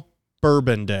 National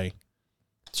Bourbon Day.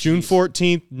 June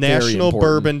 14th, National important.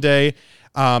 Bourbon Day.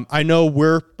 I know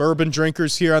we're bourbon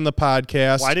drinkers here on the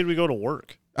podcast. Why did we go to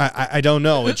work? I don't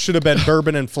know. It should have been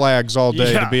bourbon and flags all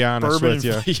day, to be honest bourbon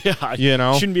with you.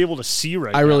 Yeah. Shouldn't be able to see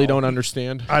right now. I really don't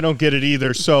understand. I don't get it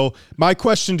either. So my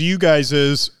question to you guys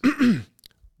is,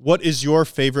 what is your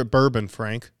favorite bourbon,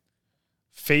 Frank?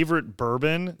 Favorite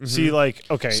bourbon? See, like,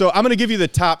 okay. So I'm going to give you the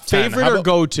top 10. Favorite or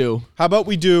go-to? How about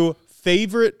we do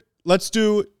favorite? Let's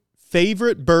do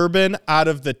favorite bourbon out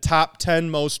of the top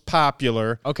 10 most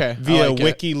popular. Okay, I Via like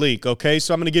it. WikiLeaks. Okay,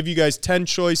 so I'm going to give you guys 10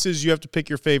 choices. You have to pick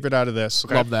your favorite out of this.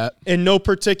 Love that. In no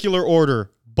particular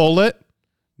order: Bullet,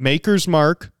 Maker's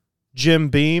Mark, Jim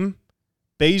Beam,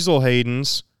 Basil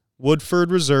Hayden's,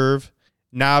 Woodford Reserve,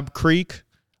 Knob Creek,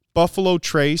 Buffalo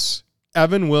Trace,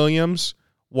 Evan Williams,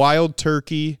 Wild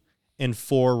Turkey, and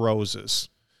Four Roses.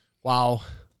 Wow.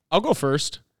 I'll go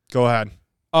first. Go ahead.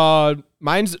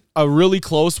 Mine's a really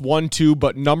close 1-2,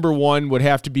 but number 1 would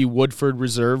have to be Woodford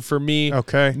Reserve for me.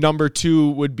 Okay. Number 2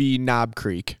 would be Knob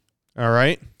Creek. All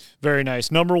right. Very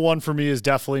nice. Number 1 for me is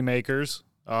definitely Makers.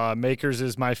 Maker's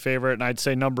is my favorite, and I'd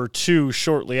say number 2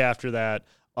 shortly after that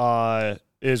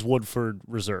is Woodford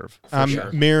Reserve. I'm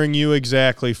mirroring you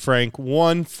exactly, Frank.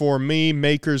 1 for me,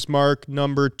 Maker's Mark.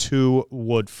 Number 2,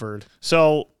 Woodford.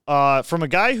 So from a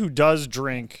guy who does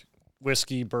drink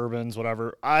whiskey, bourbons,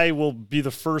 whatever, I will be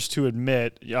the first to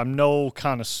admit I'm no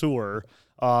connoisseur.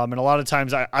 And a lot of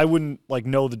times I wouldn't like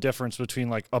know the difference between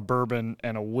like a bourbon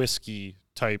and a whiskey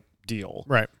type deal.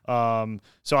 Right.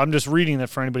 So I'm just reading that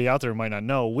for anybody out there who might not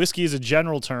know. Whiskey is a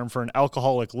general term for an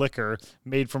alcoholic liquor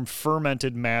made from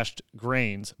fermented mashed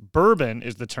grains. Bourbon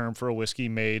is the term for a whiskey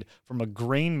made from a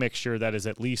grain mixture that is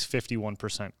at least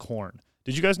 51% corn.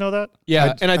 Did you guys know that?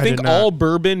 Yeah, and I think all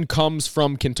bourbon comes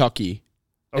from Kentucky.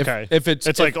 Okay. If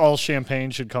it's like all champagne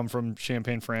should come from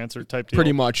Champagne, France, or type deal?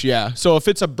 Pretty much, yeah. So if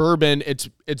it's a bourbon,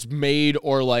 it's made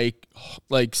or like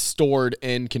stored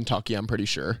in Kentucky, I'm pretty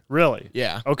sure. Really?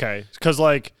 Yeah. Okay. Because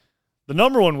like the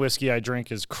number 1 whiskey I drink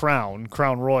is Crown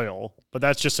Royal, but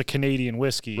that's just a Canadian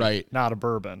whiskey, right? Not a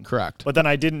bourbon. Correct. But then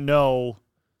I didn't know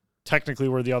technically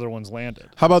where the other ones landed.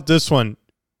 How about this one?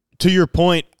 To your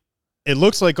point, it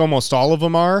looks like almost all of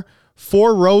them are.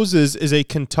 Four Roses is a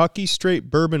Kentucky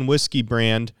straight bourbon whiskey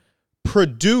brand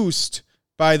produced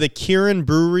by the Kirin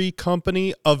Brewery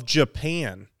Company of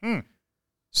Japan.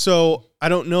 So I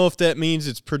don't know if that means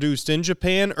it's produced in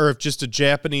Japan or if just a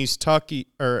Japanese tucky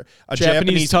or a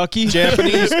Japanese tucky.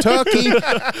 Japanese tucky.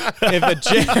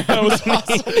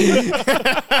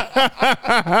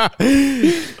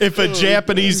 If a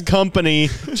Japanese company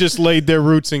just laid their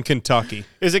roots in Kentucky.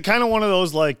 Is it kind of one of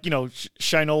those like,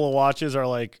 Shinola watches are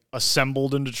like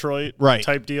assembled in Detroit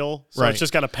type deal? So it's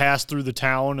just got to pass through the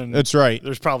town and that's right.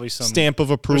 There's probably some stamp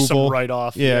of approval. Some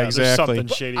write-off. Yeah, exactly.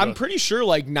 Something shady. I'm pretty sure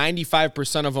like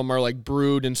 95% of them are like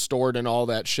brewed and stored and all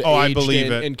that shit. Oh, I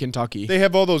believe it. In Kentucky. They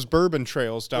have all those bourbon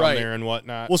trails down there and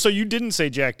whatnot. Well, so you didn't say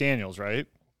Jack Daniels, right?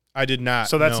 I did not.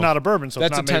 So that's not a bourbon. So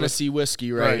that's it's not a Tennessee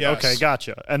whiskey, right? Yes. Okay,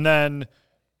 gotcha. And then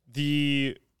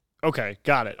okay,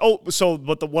 got it. Oh, so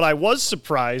what I was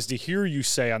surprised to hear you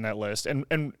say on that list, and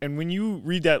when you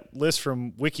read that list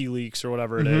from WikiLeaks or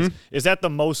whatever it is that the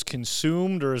most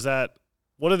consumed, or is that,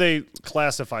 what do they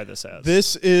classify this as?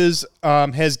 This is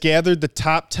has gathered the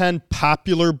top 10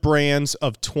 popular brands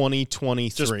of 2023.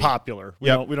 Just popular. We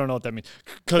don't know what that means.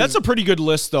 That's a pretty good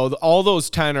list, though. All those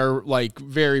 10 are like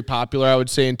very popular, I would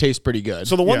say, and taste pretty good.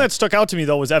 So the one that stuck out to me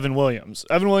though was Evan Williams.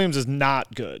 Evan Williams is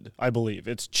not good, I believe.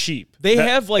 It's cheap. They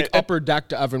have like upper deck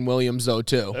to Evan Williams though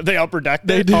too. They upper deck.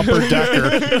 They do. Upper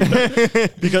decker.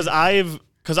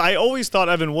 Because I always thought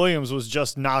Evan Williams was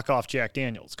just knockoff Jack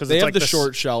Daniels. Because they it's have like the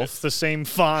short shelf. It's the same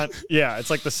font. Yeah,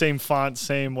 it's like the same font,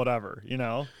 same whatever,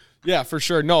 Yeah, for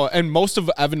sure. No, and most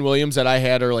of Evan Williams that I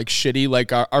had are like shitty.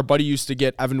 Like our buddy used to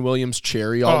get Evan Williams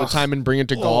cherry all the time and bring it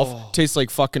to golf. Tastes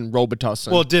like fucking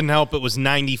Robitussin. Well, it didn't help. It was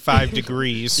 95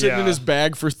 degrees. Sitting in his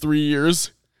bag for 3 years.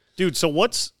 Dude, so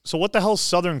what the hell's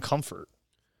Southern Comfort?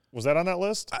 Was that on that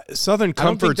list? Southern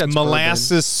Comfort's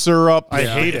molasses syrup. I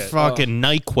hate it. Fucking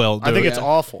NyQuil, dude. I think it's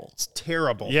awful. It's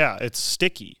terrible. Yeah, it's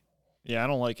sticky. Yeah, I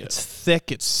don't like it. It's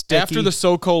thick. It's sticky. After the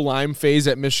SoCo Lime phase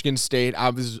at Michigan State,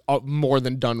 I was more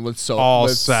than done with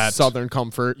Southern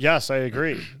Comfort. Yes, I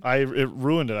agree. It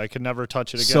ruined it. I could never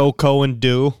touch it again. SoCo and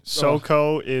Dew.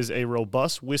 SoCo is a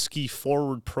robust whiskey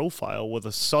forward profile with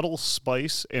a subtle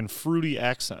spice and fruity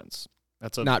accents.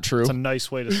 That's not true. That's a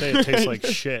nice way to say it. It tastes like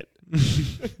shit.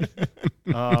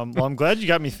 Well, I'm glad you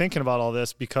got me thinking about all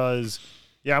this because,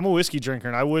 I'm a whiskey drinker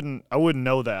and I wouldn't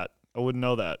know that.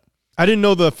 I didn't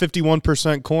know the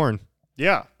 51% corn.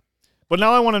 Yeah. But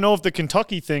now I want to know if the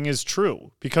Kentucky thing is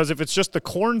true, because if it's just the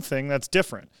corn thing, that's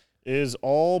different. Is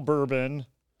all bourbon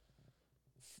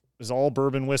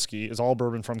whiskey, is all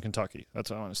bourbon from Kentucky? That's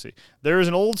what I want to see. There is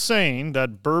an old saying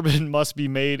that bourbon must be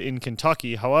made in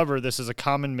Kentucky. However, this is a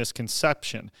common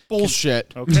misconception.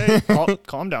 Bullshit. Okay,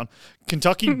 calm down.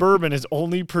 Kentucky bourbon is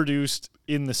only produced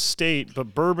in the state,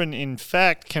 but bourbon, in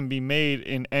fact, can be made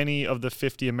in any of the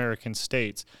 50 American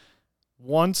states.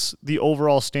 Once the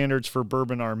overall standards for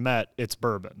bourbon are met, it's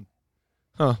bourbon.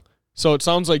 Huh. So it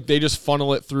sounds like they just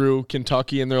funnel it through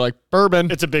Kentucky and they're like, bourbon.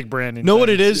 It's a big branding. Know what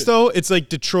it is, though? It's like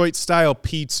Detroit-style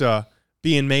pizza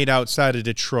being made outside of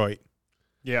Detroit.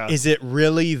 Yeah. Is it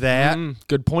really that?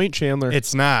 Good point, Chandler.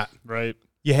 It's not. Right.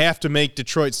 You have to make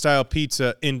Detroit-style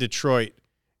pizza in Detroit.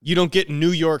 You don't get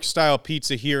New York-style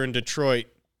pizza here in Detroit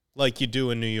like you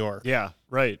do in New York. Yeah,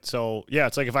 right. So,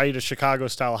 it's like if I eat a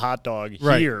Chicago-style hot dog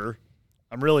here,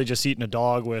 I'm really just eating a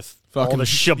dog with all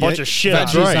the bunch of shit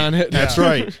on it. That's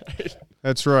right.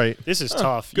 That's right. This is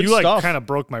tough. Good You stuff. kind of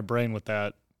broke my brain with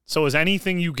that. So is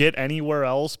anything you get anywhere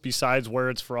else besides where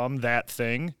it's from that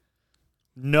thing?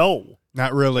 No.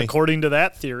 Not really. According to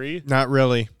that theory. Not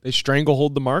really. They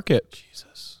stranglehold the market.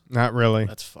 Jesus. Not really.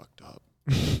 That's fucked up.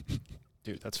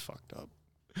 Dude, that's fucked up.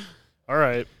 All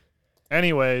right.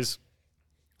 Anyways,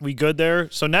 we good there?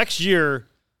 So next year,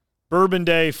 Bourbon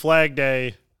Day, Flag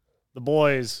Day, the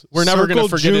boys. We're never going to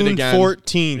forget June it again.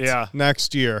 14th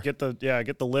next year. Get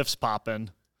the lifts popping.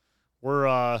 We're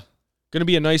going to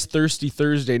be a nice thirsty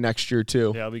Thursday next year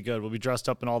too. Yeah, it'll be good. We'll be dressed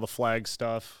up in all the flag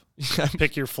stuff.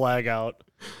 Pick your flag out.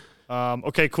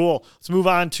 Okay, cool. Let's move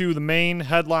on to the main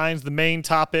headlines, the main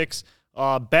topics.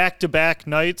 Back-to-back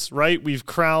nights, right? We've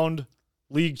crowned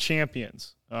league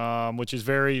champions, which is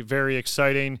very, very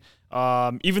exciting.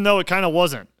 Even though it kind of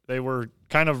wasn't. They were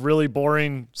kind of really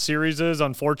boring series,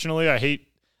 unfortunately. I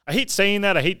hate saying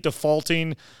that. I hate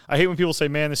defaulting. I hate when people say,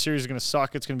 man, this series is going to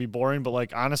suck. It's going to be boring. But,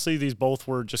 like, honestly, these both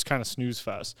were just kind of snooze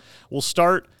fest. We'll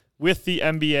start with the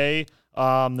NBA.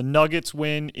 The Nuggets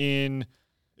win in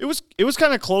 – it was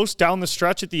kind of close down the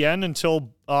stretch at the end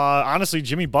until, honestly,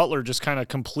 Jimmy Butler just kind of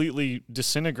completely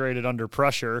disintegrated under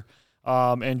pressure.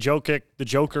 And Jokic, the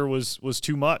Joker, was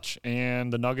too much,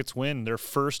 and the Nuggets win their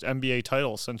first NBA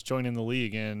title since joining the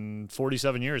league in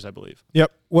 47 years, I believe.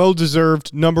 Yep,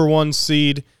 well-deserved, number one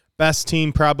seed, best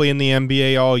team probably in the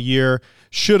NBA all year.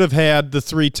 Should have had the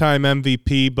three-time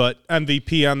MVP, but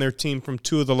MVP on their team from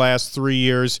 2 of the last 3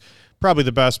 years. Probably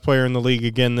the best player in the league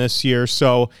again this year.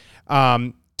 So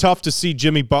tough to see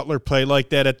Jimmy Butler play like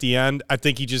that at the end. I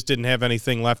think he just didn't have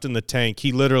anything left in the tank.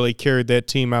 He literally carried that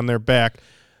team on their back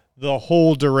the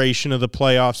whole duration of the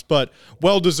playoffs, but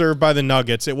well-deserved by the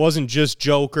Nuggets. It wasn't just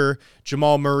Joker.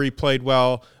 Jamal Murray played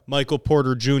well. Michael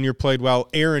Porter Jr. played well.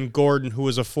 Aaron Gordon, who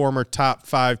was a former top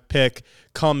 5 pick,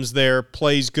 comes there,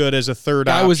 plays good as a third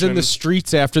option. I was in the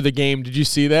streets after the game. Did you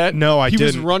see that? No, I didn't. He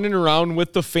was running around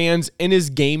with the fans in his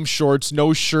game shorts,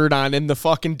 no shirt on, in the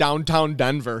fucking downtown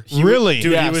Denver. Really?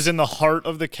 Dude, Yes. He was in the heart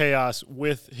of the chaos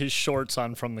with his shorts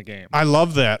on from the game. I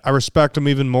love that. I respect him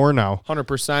even more now.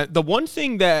 100%. The one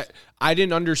thing that I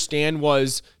didn't understand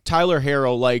was Tyler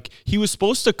Herro. Like, he was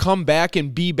supposed to come back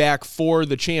and be back for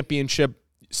the championship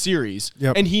series,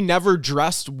 and he never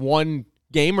dressed one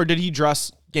game, or did he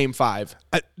dress game 5?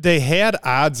 They had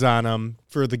odds on him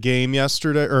for the game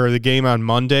yesterday, or the game on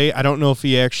Monday. I don't know if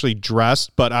he actually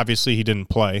dressed, but obviously he didn't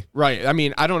play. Right. I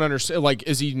mean, I don't understand. Like,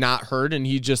 is he not hurt? And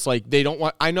he just, like, they don't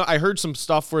want, I heard some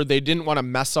stuff where they didn't want to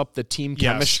mess up the team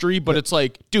chemistry, but it's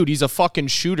like, dude, he's a fucking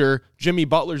shooter. Jimmy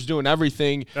Butler's doing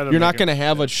everything. You're not going to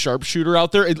have a sharpshooter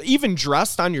out there, even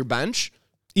dressed on your bench.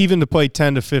 Even to play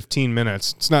 10 to 15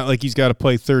 minutes. It's not like he's got to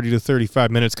play 30 to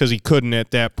 35 minutes because he couldn't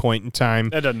at that point in time.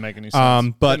 That doesn't make any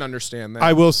sense. But didn't understand that.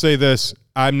 I will say this.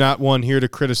 I'm not one here to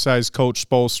criticize Coach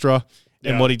Spoelstra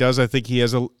and what he does. I think he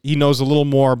knows a little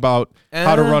more about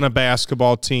how to run a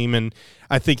basketball team, and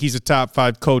I think he's a top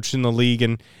 5 coach in the league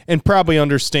and probably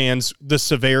understands the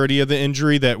severity of the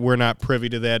injury, that we're not privy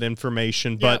to that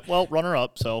information. But well,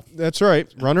 runner-up, so. That's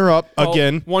right. Runner-up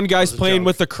again. One guy's playing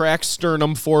with a cracked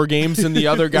sternum 4 games, and the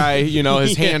other guy,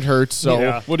 his hand hurts.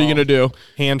 So what are you going to do?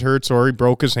 Hand hurts, or he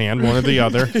broke his hand, one or the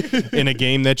other, in a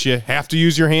game that you have to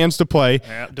use your hands to play.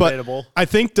 Yeah, debatable. But I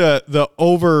think the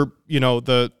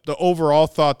overall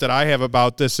thought that I have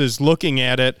about this is, looking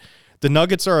at it, the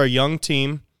Nuggets are a young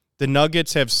team. The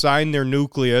Nuggets have signed their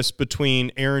nucleus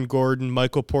between Aaron Gordon,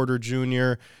 Michael Porter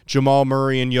Jr., Jamal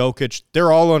Murray, and Jokic.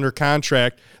 They're all under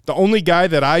contract. The only guy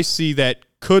that I see that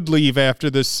could leave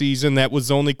after this season that was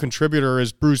the only contributor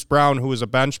is Bruce Brown, who is a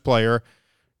bench player.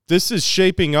 This is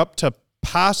shaping up to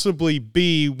possibly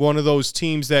be one of those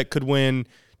teams that could win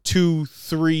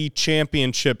 2-3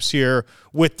 championships here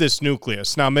with this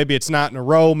nucleus. Now, maybe it's not in a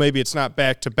row, maybe it's not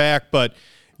back-to-back, but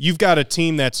you've got a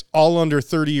team that's all under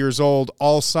 30 years old,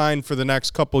 all signed for the next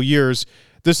couple years.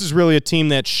 This is really a team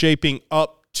that's shaping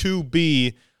up to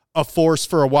be a force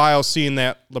for a while, seeing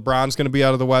that LeBron's going to be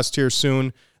out of the West here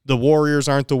soon. The Warriors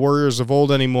aren't the Warriors of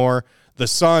old anymore. The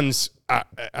Suns,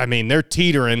 they're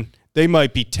teetering. They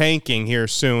might be tanking here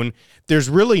soon. There's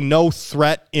really no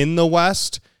threat in the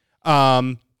West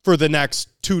for the next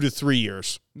 2 to 3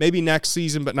 years. Maybe next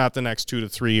season, but not the next 2 to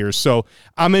 3 years. So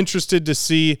I'm interested to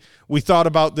see. We thought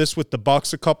about this with the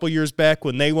Bucks a couple years back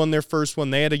when they won their first one.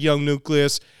 They had a young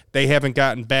nucleus. They haven't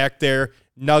gotten back there.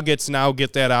 Nuggets now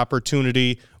get that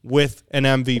opportunity with an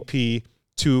MVP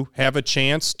to have a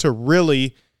chance to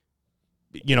really,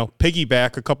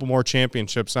 piggyback a couple more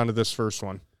championships onto this first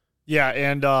one. Yeah,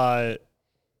 and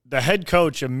the head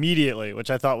coach immediately,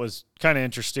 which I thought was kind of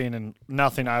interesting and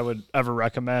nothing I would ever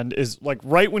recommend, is like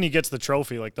right when he gets the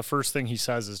trophy, like the first thing he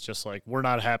says is just like, we're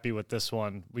not happy with this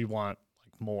one. We want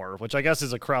more, which I guess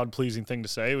is a crowd-pleasing thing to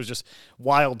say. It was just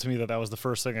wild to me that was the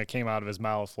first thing that came out of his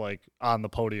mouth, like, on the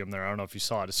podium there. I don't know if you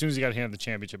saw it. As soon as he got handed the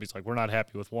championship, he's like, we're not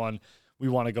happy with one. We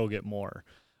want to go get more.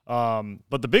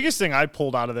 But the biggest thing I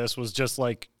pulled out of this was just,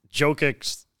 like,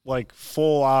 Jokic's, like,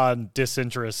 full-on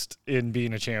disinterest in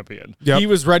being a champion. Yep. He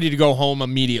was ready to go home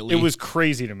immediately. It was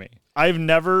crazy to me. I've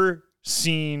never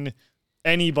seen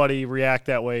anybody react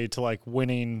that way to, like,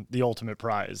 winning the ultimate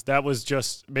prize. That was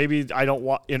just, maybe I don't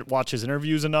watch his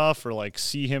interviews enough or, like,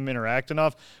 see him interact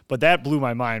enough, but that blew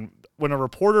my mind. When a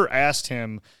reporter asked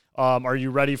him, are you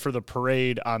ready for the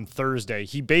parade on Thursday?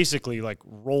 He basically, like,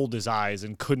 rolled his eyes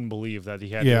and couldn't believe that he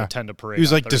had to attend a parade. He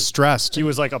was, like, Thursday. distressed. He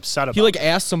was, like, upset about it. He, like,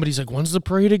 asked somebody, he's like, when's the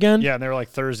parade again? Yeah, and they were like,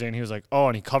 Thursday, and he was like, oh,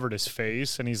 and he covered his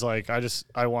face, and he's like,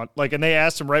 I want, like, and they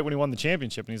asked him right when he won the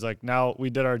championship, and he's like, now we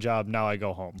did our job, now I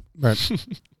go home. Right.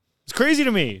 It's crazy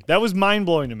to me. That was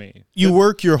mind-blowing to me. You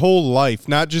work your whole life,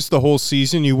 not just the whole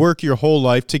season. You work your whole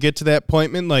life to get to that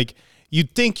appointment. Like,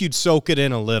 you'd think you'd soak it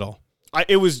in a little.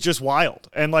 It was just wild.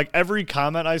 And, like, every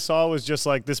comment I saw was just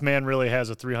like, this man really has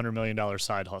a $300 million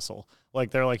side hustle.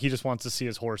 Like, they're like, he just wants to see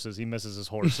his horses. He misses his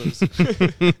horses.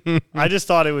 I just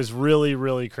thought it was really,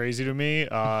 really crazy to me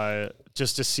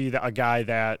just to see a guy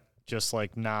that just,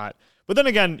 like, not. But then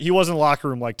again, he was in the locker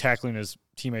room, like, tackling his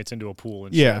teammates into a pool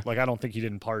and shit. Like, I don't think he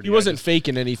didn't party. He wasn't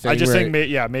faking anything. I just think,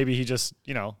 maybe he just,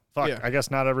 I guess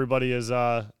not everybody is,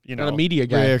 not a media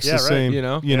guy. Reacts the same, you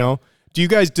know. Do you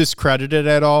guys discredit it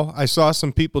at all? I saw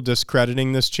some people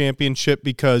discrediting this championship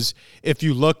because if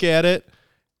you look at it,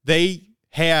 they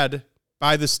had,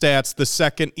 by the stats, the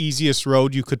second easiest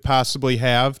road you could possibly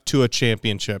have to a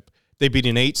championship. They beat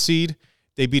an 8 seed,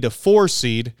 they beat a 4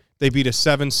 seed, they beat a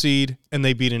 7 seed, and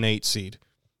they beat an 8 seed.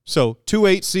 So 2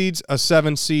 8 seeds, a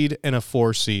 7 seed, and a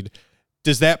 4 seed.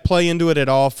 Does that play into it at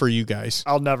all for you guys?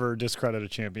 I'll never discredit a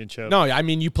championship. No, I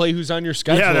mean, you play who's on your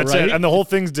schedule, yeah, that's right? it. And the whole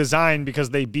thing's designed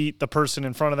because they beat the person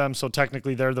in front of them, so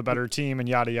technically they're the better team and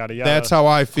yada, yada, yada. That's how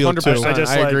I feel, 100%, too.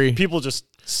 I agree. People just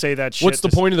say that shit. What's the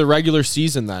point of the regular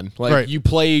season then? Like, you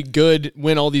play good,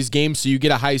 win all these games, so you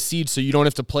get a high seed, so you don't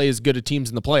have to play as good a teams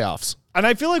in the playoffs. And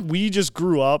I feel like we just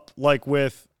grew up, like,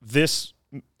 with this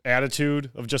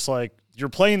attitude of just, like, you're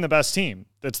playing the best team.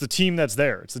 It's the team that's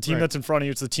there. It's the team that's in front of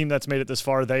you. It's the team that's made it this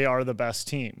far. They are the best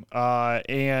team.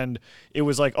 And it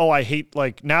was like, oh, I hate,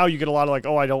 like, now you get a lot of like,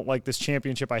 oh, I don't like this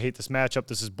championship. I hate this matchup.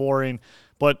 This is boring.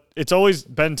 But it's always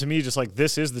been to me just like,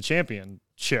 this is the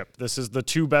championship. This is the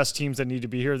two best teams that need to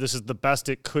be here. This is the best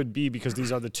it could be because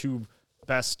these are the two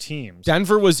best teams.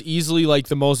 Denver was easily like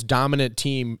the most dominant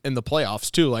team in the playoffs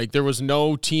too. Like there was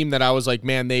no team that I was like,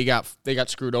 man, they got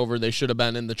screwed over. They should have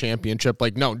been in the championship.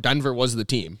 Like, no, Denver was the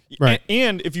team. Right.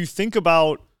 And if you think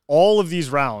about all of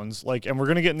these rounds, like, and we're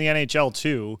going to get in the NHL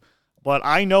too, but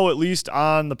I know at least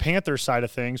on the Panthers side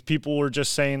of things, people were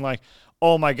just saying like,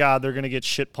 oh my God, they're going to get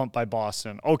shit pumped by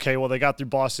Boston. Okay, well, they got through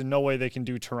Boston. No way they can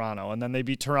do Toronto. And then they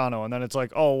beat Toronto. And then it's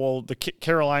like, oh, well, the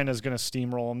Carolina is going to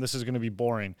steamroll them. This is going to be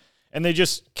boring. And they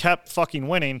just kept fucking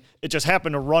winning. It just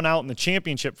happened to run out in the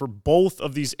championship for both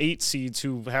of these 8 seeds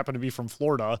who happen to be from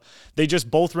Florida. They just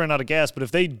both ran out of gas. But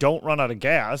if they don't run out of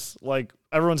gas, like,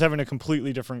 everyone's having a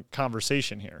completely different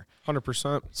conversation here.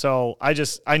 100%. So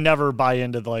I never buy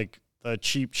into, like, the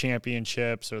cheap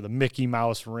championships or the Mickey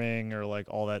Mouse ring or like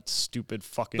all that stupid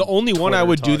fucking The only one I Twitter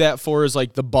would talk. do that for is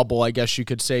like the bubble, I guess you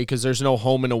could say, because there's no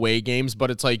home and away games, but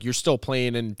it's like you're still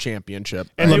playing in championship.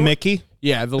 And the Mickey?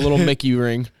 Yeah, the little Mickey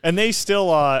ring. And they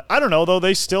still, I don't know, though,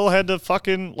 they still had to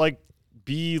fucking like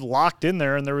be locked in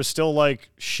there and there was still like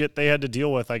shit they had to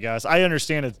deal with, I guess. I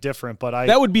understand it's different, but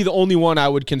that would be the only one I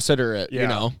would consider it, yeah, you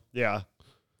know?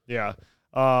 Yeah.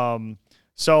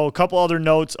 So a couple other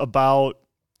notes about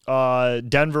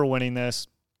Denver winning this.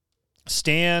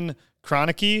 Stan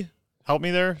Kroenke, help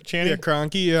me there, Channing? Yeah,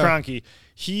 Kroenke, yeah. Kroenke.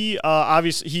 He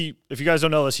obviously, if you guys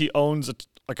don't know this, he owns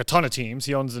a ton of teams.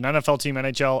 He owns an NFL team,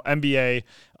 NHL, NBA,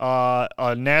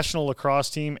 a national lacrosse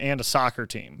team, and a soccer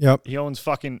team. Yep. He owns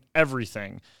fucking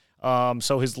everything.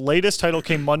 So his latest title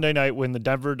came Monday night when the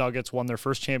Denver Nuggets won their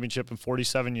first championship in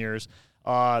 47 years.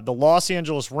 The Los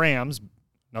Angeles Rams,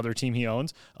 another team he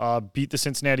owns, beat the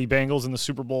Cincinnati Bengals in the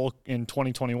Super Bowl in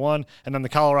 2021. And then the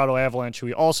Colorado Avalanche, who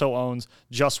he also owns,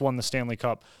 just won the Stanley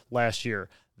Cup last year.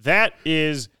 That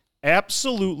is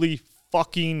absolutely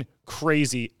fucking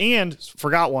crazy. And,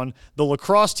 forgot one, the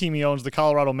lacrosse team he owns, the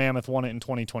Colorado Mammoth, won it in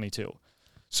 2022.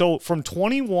 So from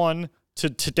 21 to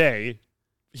today,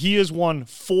 he has won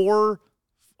 4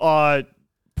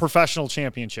 professional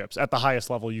championships at the highest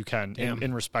level you can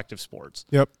in respective sports.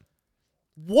 Yep.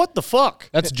 What the fuck?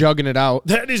 That's jugging it out.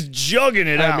 That is jugging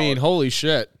it out. I mean, holy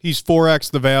shit. He's 4X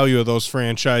the value of those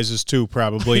franchises too,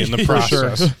 probably in the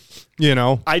process. Sure. You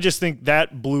know? I just think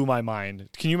that blew my mind.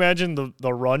 Can you imagine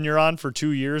the run you're on for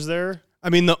 2 years there? I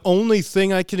mean, the only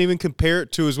thing I can even compare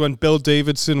it to is when Bill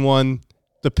Davidson won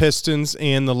the Pistons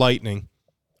and the Lightning.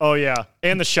 Oh, yeah.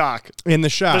 And the Shock. And the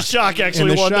Shock. The Shock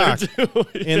actually won there, too.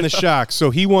 And the Shock.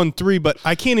 So he won 3, but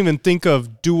I can't even think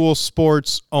of dual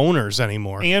sports owners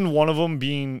anymore. And one of them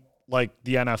being, like,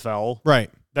 the NFL. Right.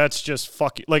 That's just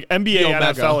fucking... Like, NBA,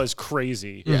 NFL is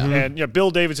crazy. Yeah. And, yeah, Bill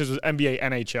Davidson was NBA,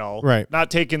 NHL. Right. Not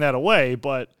taking that away,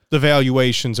 but... The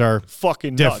valuations are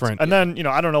fucking different. Nuts. And then,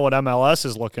 I don't know what MLS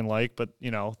is looking like, but,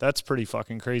 that's pretty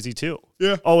fucking crazy, too.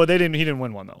 Yeah. Oh, he didn't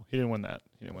win one, though. He didn't win that.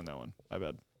 one. My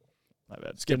bad.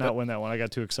 Did not win that one. I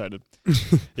got too excited.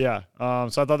 Yeah.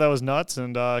 So I thought that was nuts,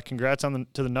 and congrats to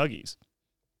the Nuggies.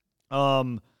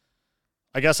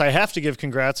 I guess I have to give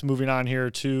congrats moving on here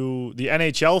to the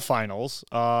NHL Finals.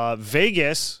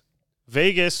 Vegas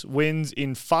wins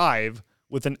in 5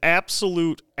 with an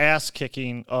absolute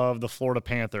ass-kicking of the Florida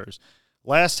Panthers.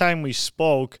 Last time we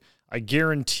spoke, I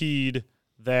guaranteed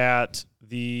that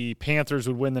the Panthers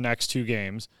would win the next 2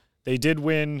 games. They did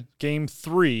win Game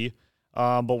 3,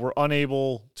 but were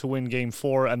unable to win Game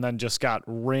 4 and then just got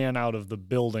ran out of the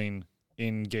building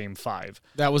in Game 5.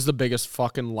 That was the biggest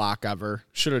fucking lock ever.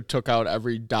 Should have took out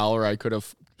every dollar I could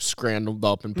have scrambled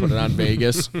up and put it on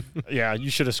Vegas. Yeah, you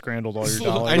should have scrambled all your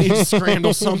dollars. I need to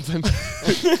scramble something.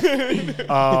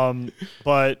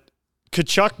 But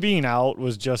Kachuk being out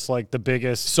was just like the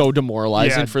biggest. So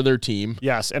demoralizing for their team.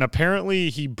 Yes, and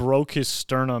apparently he broke his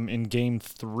sternum in Game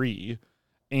 3.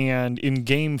 And in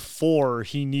Game 4,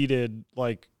 he needed,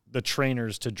 like, the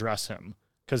trainers to dress him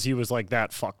because he was, like,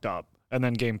 that fucked up. And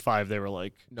then Game 5, they were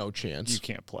like, no chance. You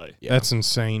can't play. Yeah. That's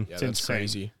insane. Yeah, it's that's insane.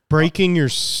 crazy. Breaking your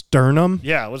sternum?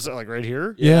 Yeah, was it, like, right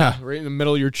here? Yeah. Right in the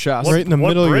middle of your chest. Right in the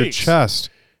middle breaks? of your chest.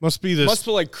 Must be this. Must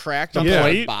be, like, cracked on Yeah.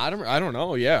 the bottom. I don't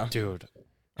know, yeah. Dude.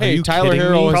 Hey, you Tyler kidding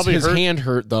Harrell, me? Probably his hurt. hand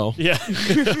hurt, though. Yeah.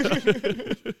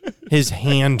 His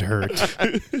hand hurt.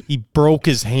 He broke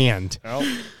his hand. Well,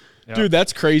 yeah. Dude,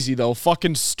 that's crazy, though.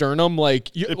 Fucking sternum,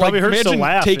 like... It probably hurts to imagine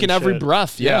laugh taking and every shit.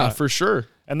 breath. Yeah, Yeah. for sure.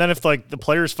 And then if, like, the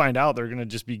players find out, they're going to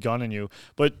just be gunning you.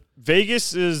 But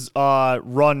Vegas's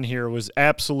run here was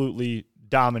absolutely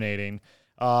dominating.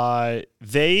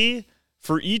 They,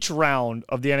 for each round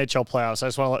of the NHL playoffs, I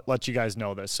just want to let you guys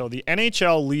know this. So the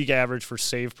NHL league average for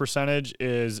save percentage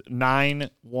is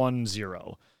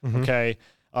 .910. Okay?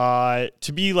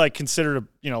 To be, like, considered,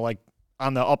 like,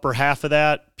 on the upper half of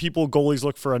that, goalies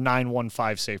look for a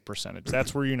 .915 save percentage.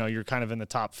 That's where, you're kind of in the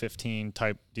top 15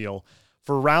 type deal.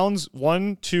 For rounds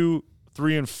 1, 2,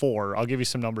 3, and 4, I'll give you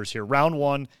some numbers here. Round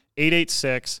 1,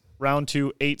 886. Round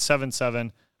 2,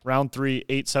 877. Round 3,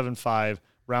 875.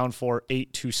 Round 4,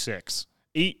 826.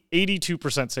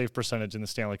 82% save percentage in the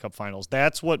Stanley Cup Finals.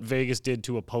 That's what Vegas did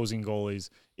to opposing goalies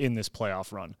in this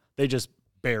playoff run. They just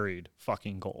buried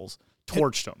fucking goals.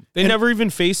 Torched them. They never even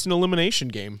faced an elimination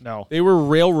game. No. They were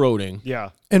railroading.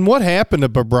 Yeah. And what happened to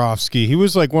Bobrovsky? He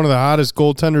was like one of the hottest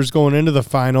goaltenders going into the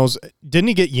finals. Didn't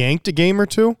he get yanked a game or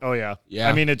 2? Oh, yeah. Yeah.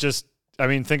 I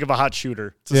mean, think of a hot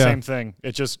shooter. It's the same thing.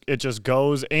 It just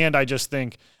goes. And I just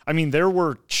think, there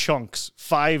were chunks,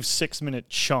 5-6 minute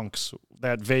chunks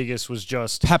that Vegas was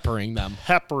just Peppering them.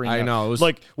 I know. It was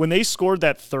like when they scored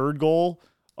that third goal,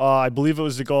 I believe it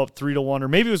was to go up 3-1, or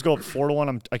maybe it was go up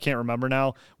 4-1. I can't remember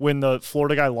now. When the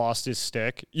Florida guy lost his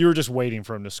stick, you were just waiting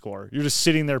for him to score. You're just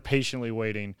sitting there patiently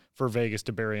waiting for Vegas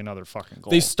to bury another fucking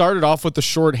goal. They started off with the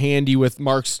short handy with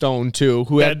Mark Stone, too,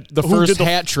 who had the first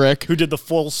hat trick. Who did the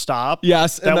full stop.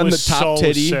 Yes, and that then was the top so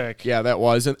titty. sick. Yeah, that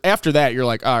was. And after that, you're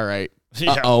like, all right.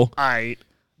 Yeah, Uh-oh. all right.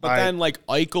 But then, like,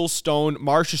 Eichel, Stone,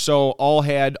 Marsh, so all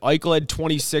had, Eichel had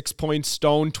 26 points,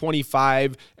 Stone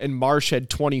 25, and Marsh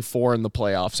had 24 in the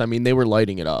playoffs. I mean, they were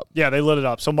lighting it up. Yeah, they lit it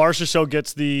up. So Marchessault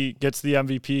gets the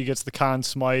MVP, gets the Conn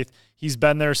Smythe. He's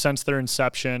been there since their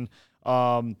inception.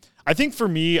 I think for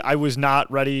me, I was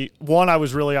not ready. One, I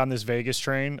was really on this Vegas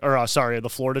train, the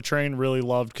Florida train. Really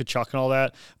loved Kachuk and all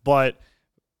that, but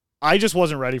I just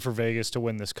wasn't ready for Vegas to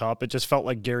win this cup. It just felt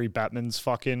like Gary Bettman's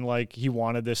fucking, like, he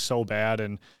wanted this so bad,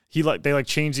 and they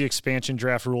changed the expansion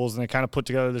draft rules, and they kind of put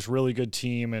together this really good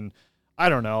team, and I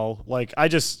don't know, like, I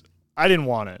didn't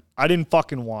want it. I didn't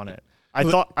fucking want it. I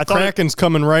thought Kraken's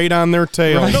coming right on their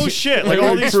tail. no shit. Like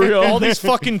all these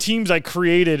fucking teams I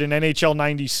created in NHL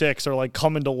 96 are like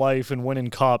coming to life and winning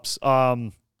cups.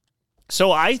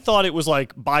 So I thought it was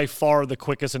like by far the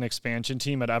quickest an expansion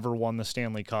team had ever won the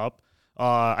Stanley Cup.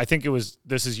 I think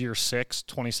this is year 6,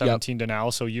 2017 to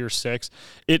now, so year 6.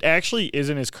 It actually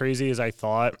isn't as crazy as I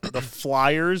thought. The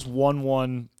Flyers won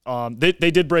one.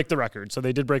 They did break the record, so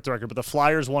they did break the record, but the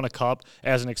Flyers won a cup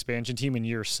as an expansion team in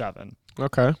year 7.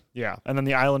 Okay. Yeah, and then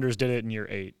the Islanders did it in year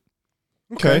 8.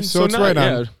 Okay, so it's right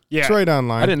on. Yeah. It's right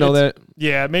online. I didn't know that.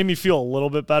 Yeah, it made me feel a little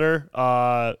bit better.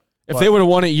 If they would have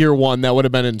won it year one, that would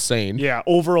have been insane. Yeah,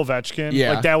 over Ovechkin.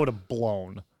 Yeah. Like, that would have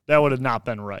blown. That would have not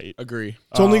been right. Agree.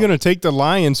 It's only going to take the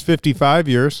Lions 55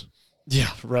 years.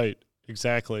 Yeah, right.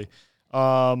 Exactly.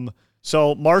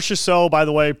 So Marcia So, by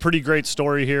the way, pretty great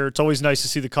story here. It's always nice to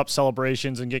see the Cup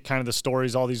celebrations and get kind of the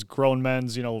stories, all these grown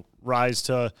men's, rise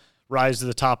to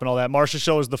the top and all that. Marcia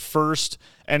So is the first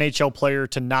NHL player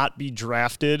to not be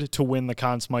drafted to win the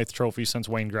Conn Smythe Trophy since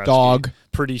Wayne Gretzky. Dog.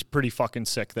 Pretty fucking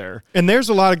sick there. And there's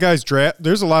a lot of guys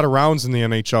there's a lot of rounds in the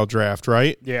NHL draft,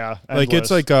 right? Yeah. Like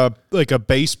endless. it's like a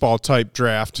baseball type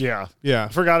draft. Yeah. Yeah. I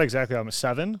forgot exactly. I'm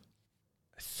 7.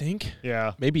 I think.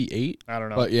 Yeah. Maybe 8. I don't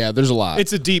know. But yeah, there's a lot.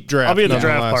 It's a deep draft. I'll be at the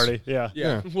draft nonetheless. party. Yeah.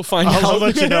 yeah. We'll find out. I'll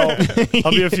let you know.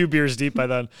 I'll be a few beers deep by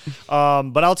then.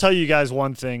 But I'll tell you guys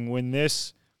one thing.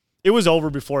 It was over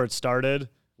before it started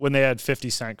when they had 50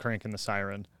 Cent cranking the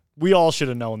siren. We all should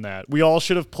have known that. We all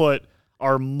should have put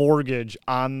our mortgage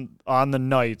on the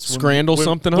nights.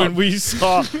 Something when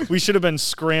up. we should have been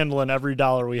scrandling every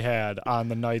dollar we had on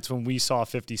the nights when we saw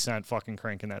 50 Cent fucking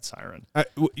cranking that siren.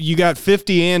 You got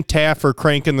 50 and Taffer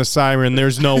cranking the siren.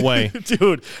 There's no way.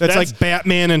 Dude, That's like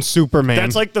Batman and Superman.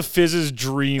 That's like the Fizz's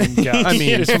dream guess. I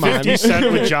mean, it's come on. 50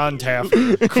 Cent with John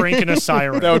Taffer cranking a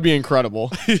siren. That would be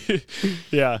incredible.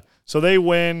 Yeah. So they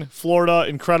win. Florida,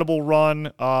 incredible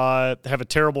run. Have a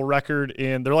terrible record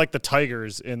they're like the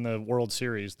Tigers in the World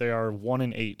Series. They are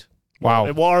 1-8.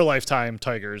 Wow. Well, our lifetime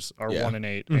Tigers are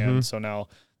 1-8, Mm-hmm. and so now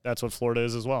that's what Florida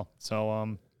is as well.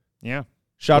 So, yeah.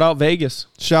 Shout out Vegas.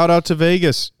 Shout out to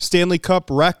Vegas. Stanley Cup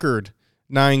record,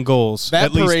 9 goals. That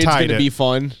At least parade's tied going to it. be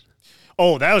fun.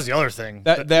 Oh, that was the other thing.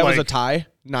 That was a tie.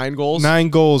 9 goals. 9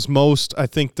 goals. Most, I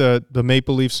think the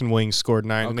Maple Leafs and Wings scored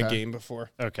 9 in the Okay. game before.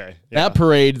 Okay. Yeah. That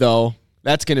parade, though,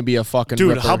 that's going to be a fucking Dude,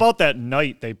 ripper. how about that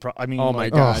night? Oh, my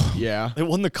God. Yeah. They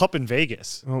won the Cup in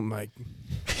Vegas. Oh, my.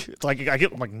 It's like I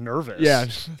get nervous. Yeah.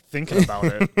 Thinking about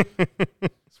it.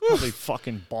 It's probably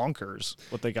fucking bonkers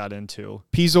what they got into.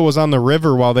 Pizzo was on the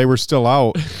river while they were still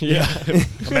out. Yeah.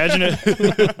 Imagine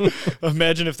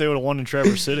if they would have won in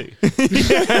Traverse City.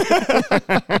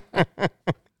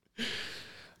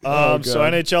 So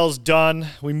NHL's done.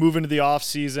 We move into the off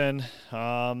season.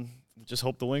 Just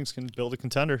hope the Wings can build a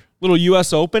contender. Little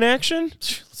U.S. Open action?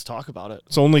 Let's talk about it.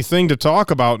 It's the only thing to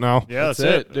talk about now. Yeah, that's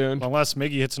it, dude. Unless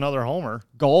Miggy hits another homer.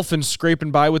 Golf and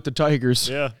scraping by with the Tigers.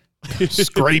 Yeah.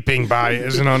 Scraping by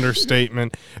is an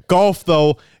understatement. Golf,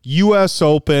 though, U.S.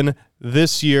 Open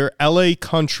this year, L.A.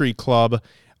 Country Club,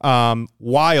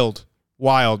 wild.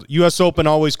 U.S. Open,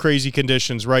 always crazy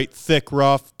conditions, right? Thick,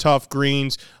 rough, tough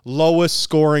greens. Lowest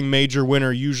scoring major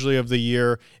winner usually of the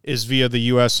year is via the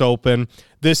U.S. Open.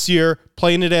 This year,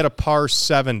 playing it at a par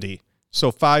 70. So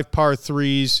 5 par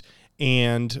 3s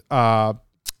and 3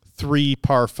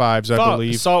 par 5s, I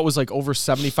believe. I saw it was like over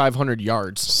 7,500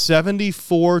 yards.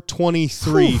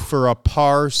 74-23 for a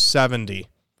par 70.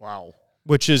 Wow.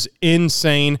 Which is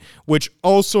insane, which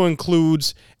also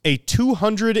includes a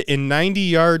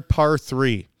 290-yard par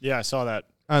 3 Yeah, I saw that.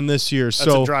 on this year. That's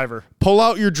So a driver. pull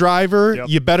out your driver. Yep.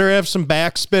 You better have some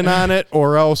backspin on it,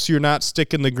 or else you're not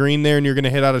sticking the green there, and you're going to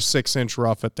hit out a 6-inch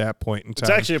rough at that point in time.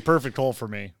 It's actually a perfect hole for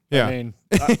me. Yeah. I mean,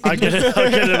 I get it. I'll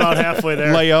get it about halfway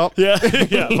there. Layup. Yeah,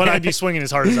 yeah. But I'd be swinging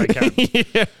as hard as I can.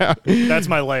 Yeah. That's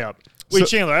my layup. Wait, So-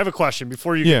 Chandler, I have a question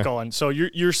before you Yeah. get going. So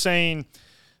you're saying,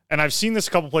 and I've seen this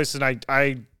a couple places, and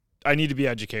I need to be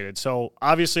educated. So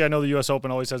obviously, I know the U.S.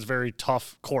 Open always has very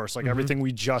tough course, like everything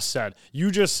we just said. You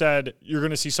just said you're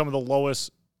going to see some of the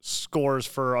lowest scores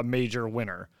for a major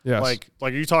winner. Yes. Like are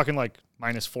you talking like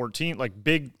minus 14, like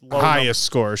big low Highest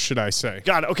score, should I say.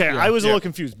 Got it. Okay, I was a little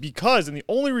confused because, and the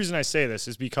only reason I say this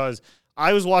is because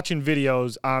I was watching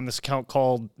videos on this account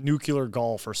called Nuclear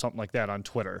Golf or something like that on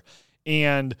Twitter.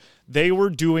 And they were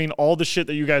doing all the shit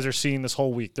that you guys are seeing this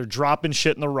whole week. They're dropping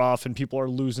shit in the rough and people are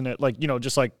losing it. Like,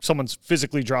 just like someone's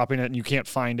physically dropping it and you can't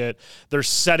find it. They're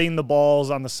setting the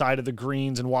balls on the side of the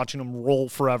greens and watching them roll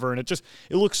forever. And it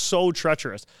looks so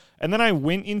treacherous. And then I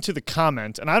went into the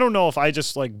comment, and I don't know if I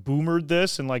just like boomered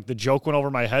this and like the joke went over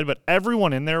my head, but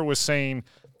everyone in there was saying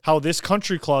how this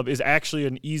country club is actually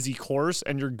an easy course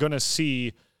and you're going to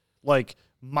see like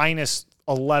minus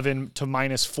 11 to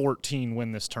minus 14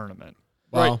 win this tournament.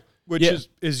 Wow. Right. Which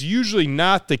is usually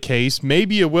not the case.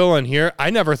 Maybe it will in here. I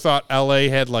never thought LA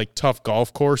had like tough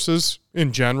golf courses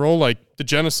in general. Like the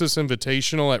Genesis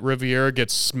Invitational at Riviera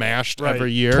gets smashed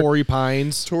every year. Torrey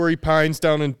Pines. Torrey Pines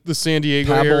down in the San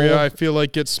Diego Pebble. area, I feel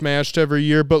like gets smashed every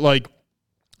year. But like,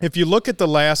 if you look at the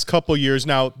last couple years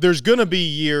now, there's going to be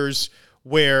years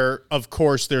where, of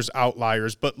course, there's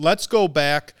outliers. But let's go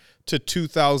back to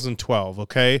 2012,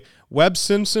 okay? Webb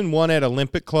Simpson won at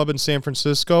Olympic Club in San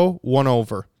Francisco, 1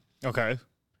 over. Okay.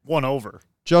 1 over.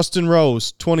 Justin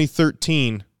Rose,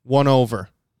 2013, 1 over.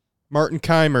 Martin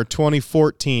Keimer,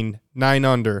 2014, 9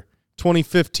 under.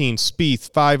 2015,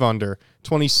 Spieth, 5 under.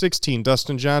 2016,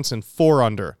 Dustin Johnson, 4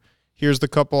 under. Here's the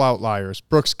couple outliers.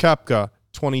 Brooks Koepka,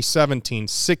 2017,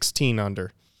 16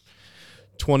 under.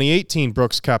 2018,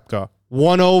 Brooks Koepka,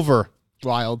 1 over.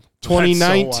 Wild.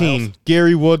 2019, so wild.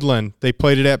 Gary Woodland. They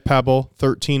played it at Pebble,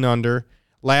 13 under.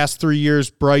 Last 3 years,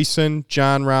 Bryson,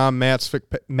 John Rahm,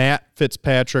 Matt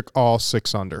Fitzpatrick, all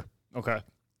 6 under. Okay.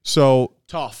 So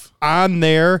Tough. on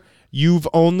there, you've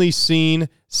only seen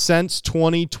since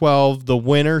 2012 the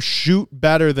winner shoot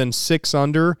better than 6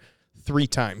 under 3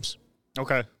 times.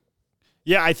 Okay.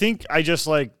 Yeah, I think I just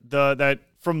like that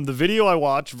from the video I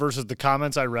watched versus the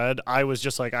comments I read, I was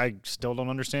just like, I still don't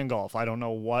understand golf. I don't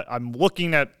know what I'm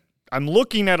looking at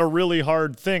a really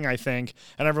hard thing, I think,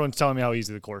 and everyone's telling me how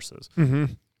easy the course is. Mm-hmm.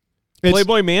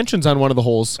 Playboy Mansion's on one of the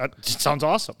holes. That sounds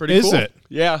awesome. Pretty Is cool. it?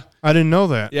 Yeah. I didn't know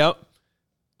that. Yep.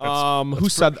 Who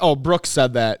said? Oh, Brooks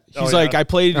said that. He's like, yeah. I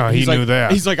played. Oh, he he's knew like,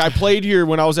 that. He's like, I played here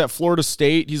when I was at Florida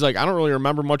State. He's like, I don't really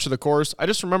remember much of the course. I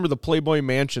just remember the Playboy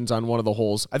Mansion's on one of the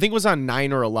holes. I think it was on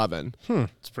 9 or 11.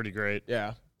 It's pretty great.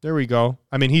 Yeah. There we go.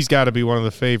 I mean, he's got to be one of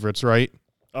the favorites, right?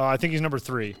 I think he's number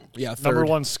 3. Yeah. Third. Number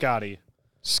 1, Scotty.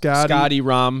 Scotty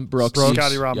Rahm Brooks.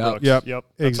 Scotty Rahm Yep. Brooks. Yep.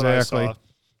 That's what I Exactly. saw.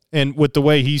 And with the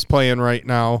way he's playing right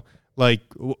now, like,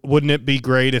 wouldn't it be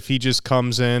great if he just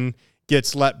comes in,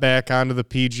 gets let back onto the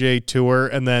PGA Tour,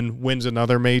 and then wins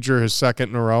another major, his second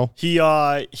in a row?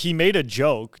 He made a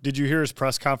joke. Did you hear his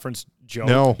press conference joke?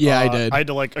 No. Yeah, I did. I had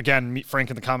to, like, again, meet Frank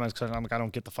in the comments because I'm like, I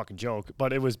don't get the fucking joke.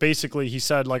 But it was basically, he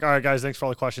said, like, all right, guys, thanks for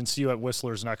all the questions. See you at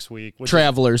Whistler's next week.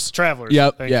 Travelers.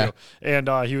 Yep. Thank Yeah. you. And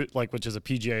he, like, which is a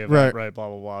PGA event, right? Blah,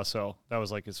 blah, blah. So that was,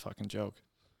 like, his fucking joke.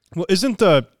 Well, isn't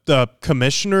the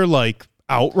commissioner, like,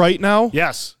 out right now?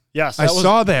 Yes. I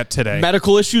saw that today.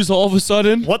 Medical issues all of a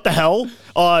sudden. What the hell?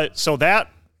 So that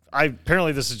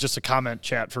apparently this is just a comment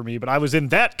chat for me, but I was in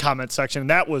that comment section and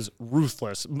that was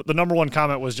ruthless. The number 1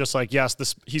 comment was just like, yes,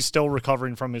 he's still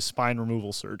recovering from his spine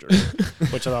removal surgery,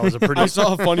 which I thought was a pretty. I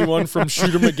saw a funny one from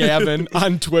Shooter McGavin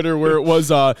on Twitter where it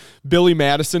was Billy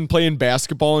Madison playing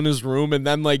basketball in his room, and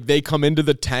then like they come into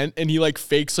the tent and he like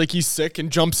fakes like he's sick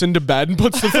and jumps into bed and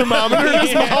puts the thermometer in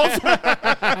his mouth.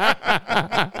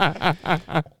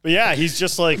 But yeah, he's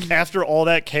just like, after all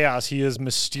that chaos, he is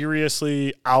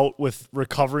mysteriously out with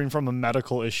recovering from a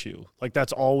medical issue. Like,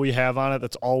 that's all we have on it.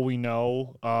 That's all we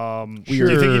know. Do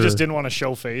you think he just didn't want to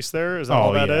show face there? Is that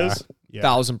all that is? Yeah.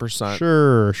 1000%.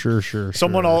 Sure.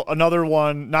 Another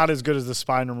one, not as good as the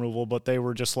spine removal, but they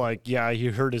were just like, yeah, he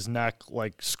hurt his neck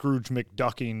like Scrooge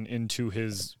McDucking into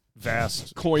his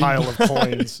vast pile of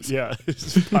coins. Yeah,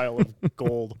 his pile of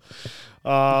gold.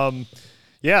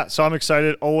 Yeah, so I'm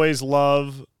excited. Always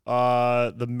love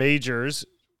the majors.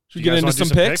 Should we get into some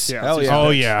picks? Yeah, Hell let's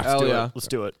do yeah. some Oh, picks. yeah. Let's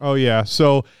do it. Oh, yeah.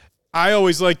 So I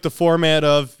always like the format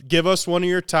of give us one of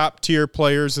your top tier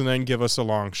players and then give us a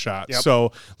long shot. Yep.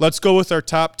 So let's go with our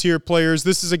top tier players.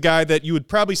 This is a guy that you would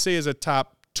probably say is a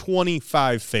top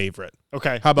 25 favorite.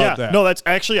 Okay. How about that? No, that's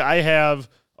actually, I have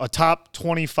a top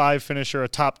 25 finisher, a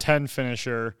top 10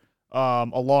 finisher, a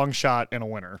long shot, and a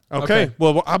winner. Okay.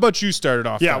 Well, how about you start it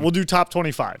off? Yeah, then? we'll do top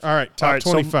 25. All right, top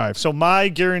 25. So my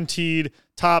guaranteed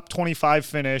top 25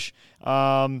 finish,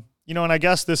 and I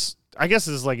guess this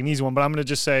is like an easy one, but I'm going to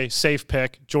just say safe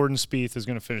pick. Jordan Spieth is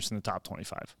going to finish in the top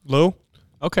 25. Lou?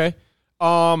 Okay.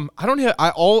 I don't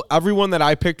have everyone that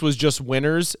I picked was just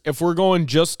winners. If we're going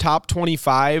just top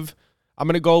 25, I'm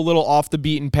going to go a little off the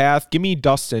beaten path. Give me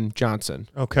Dustin Johnson.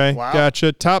 Okay. Wow.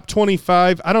 Gotcha. Top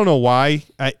 25. I don't know why.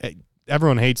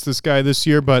 Everyone hates this guy this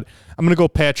year, but I'm going to go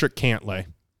Patrick Cantlay.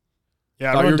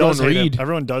 Yeah, Thought you were going Reed.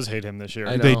 Everyone does hate him this year.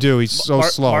 I know. They do. He's so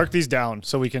slow. Mark these down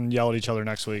so we can yell at each other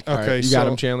next week. Okay, right, you got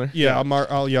him, Chandler? Yeah,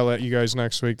 I'll yell at you guys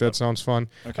next week. That sounds fun.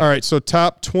 Okay. All right, so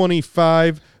top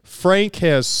 25. Frank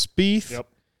has Spieth. Yep.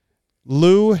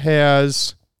 Lou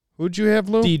has – who'd you have,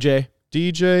 Lou?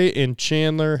 DJ, and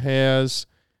Chandler has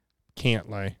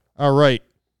Cantlay. All right,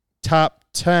 top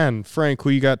 10. Frank,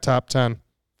 who you got top 10?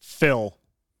 Phil,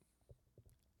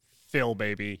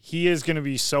 baby. He is going to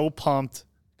be so pumped.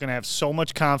 Going to have so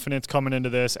much confidence coming into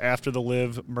this after the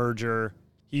Live merger.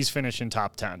 He's finishing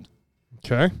top 10.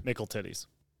 Okay. Nickel titties.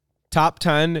 top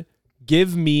 10.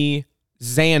 Give me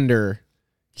Xander.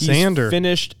 He's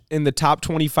finished in the top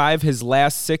 25 his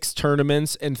last 6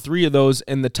 tournaments, and 3 of those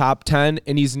in the top 10,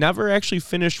 and he's never actually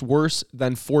finished worse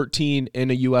than 14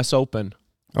 in a U.S. Open.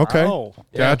 Okay. Wow.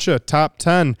 Gotcha. Yeah. Top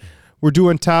 10. We're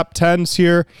doing top 10s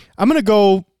here. I'm going to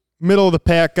go middle of the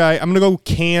pack guy, I'm going to go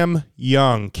Cam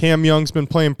Young. Cam Young's been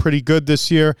playing pretty good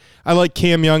this year. I like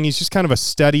Cam Young. He's just kind of a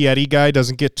steady Eddie guy.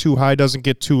 Doesn't get too high, doesn't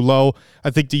get too low.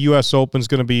 I think the U.S. Open's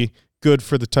going to be good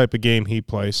for the type of game he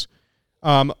plays.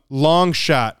 Long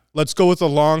shot. Let's go with a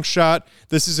long shot.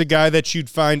 This is a guy that you'd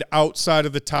find outside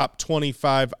of the top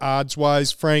 25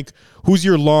 odds-wise. Frank, who's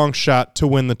your long shot to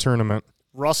win the tournament?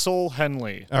 Russell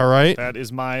Henley. All right. That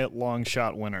is my long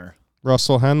shot winner.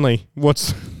 Russell Henley.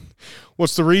 What's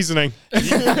the reasoning?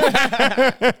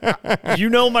 You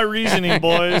know my reasoning,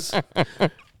 boys.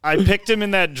 I picked him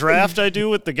in that draft I do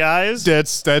with the guys.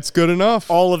 That's good enough.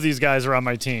 All of these guys are on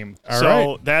my team. All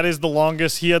right. That is the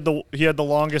longest. He had the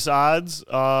longest odds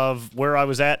of where I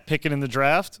was at picking in the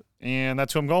draft, and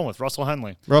that's who I'm going with, Russell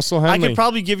Henley. Russell Henley. I could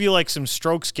probably give you like some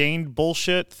strokes gained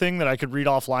bullshit thing that I could read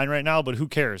offline right now, but who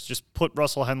cares? Just put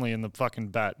Russell Henley in the fucking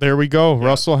bet. There we go. Yeah.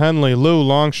 Russell Henley. Lou,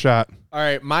 long shot. All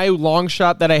right, my long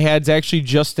shot that I had is actually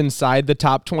just inside the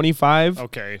top 25.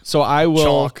 Okay. So I will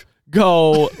Chalk.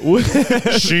 Go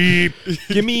with sheep.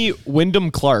 Give me Wyndham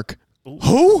Clark.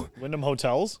 Who? Wyndham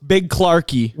Hotels? Big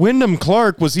Clarky. Wyndham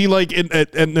Clark, was he like in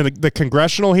the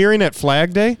congressional hearing at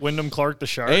Flag Day? Wyndham Clark, the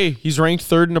Shark. Hey, he's ranked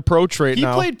third in approach right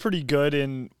now. He played pretty good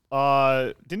in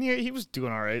didn't he? He was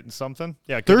doing all right in something.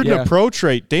 Yeah, third in approach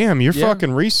rate. Damn, you're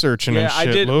fucking reaching and shit, I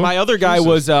did. Lou. My other guy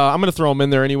was I'm gonna throw him in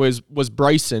there anyways. Was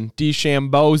Bryson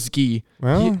DeChambeau.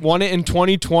 Well, he won it in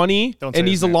 2020, and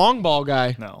he's a long ball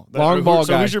guy. No, long ball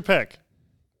guy. So who's your pick?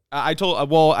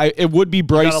 It would be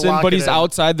Bryson, but he's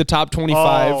outside the top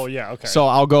 25. Oh, yeah, okay. So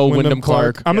I'll go Wyndham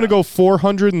Clark. I'm going to go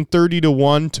 430 to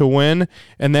 1 to win,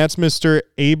 and that's Mr.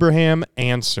 Abraham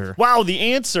Answer. Wow, the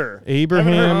answer.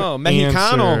 Abraham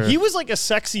Mexicano. Answer. He was like a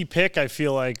sexy pick, I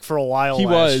feel like, for a while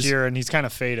last year, and he's kind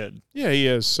of faded. Yeah, he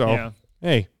is. So,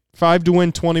 hey, 5 to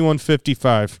win,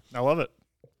 21.55. I love it.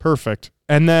 Perfect.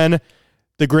 And then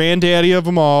the granddaddy of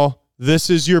them all, this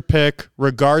is your pick,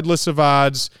 regardless of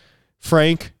odds.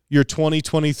 Frank, your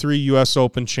 2023 U.S.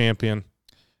 Open champion.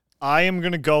 I am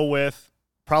going to go with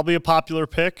probably a popular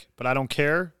pick, but I don't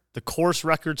care. The course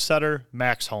record setter,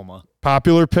 Max Homa.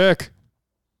 Popular pick.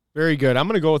 Very good. I'm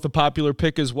going to go with a popular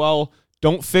pick as well.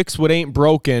 Don't fix what ain't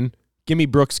broken. Give me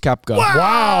Brooks Koepka.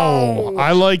 Wow.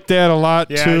 I like that a lot,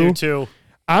 too. Yeah, I do, too.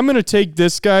 I'm going to take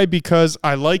this guy because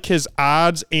I like his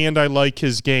odds and I like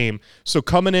his game. So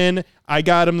coming in, I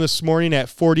got him this morning at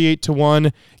 48 to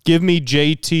 1. Give me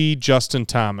JT Justin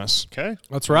Thomas. Okay.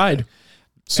 Let's ride.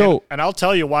 So, and I'll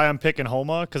tell you why I'm picking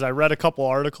Homa, because I read a couple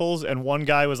articles, and one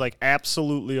guy was like,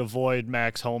 absolutely avoid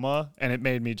Max Homa, and it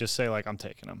made me just say, like, I'm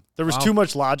taking him. There was too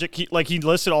much logic. He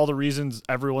listed all the reasons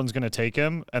everyone's going to take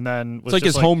him, and then was it's like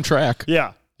his home track.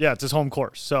 Yeah. Yeah, it's his home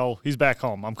course. So he's back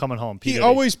home. I'm coming home. He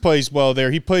always plays well there.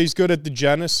 He plays good at the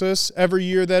Genesis every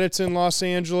year that it's in Los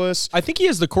Angeles. I think he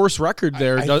has the course record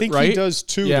there, I think right? he does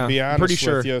too, yeah, to be honest pretty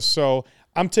sure. with you. So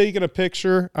I'm taking a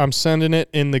picture. I'm sending it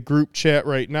in the group chat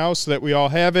right now so that we all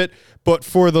have it. But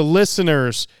for the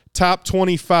listeners, top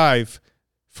 25,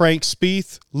 Frank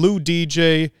Spieth, Lou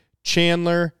DJ,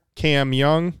 Chandler, Cam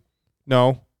Young.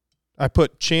 No. I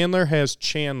put Chandler has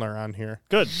Chandler on here.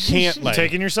 Good. Can't lay.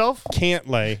 Taking yourself? Can't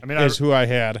lay is who I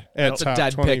had at That's top a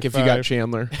dead 25. pick if you got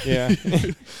Chandler. Yeah.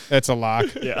 That's a lock.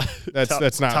 Yeah.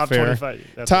 That's not top fair.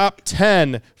 25. Top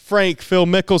 10, Frank, Phil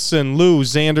Mickelson, Lou,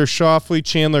 Xander Schauffele,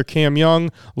 Chandler, Cam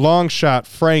Young. Long shot,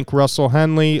 Frank, Russell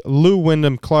Henley, Lou,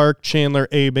 Wyndham Clark, Chandler,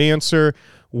 Abe Answer.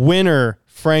 Winner,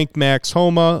 Frank, Max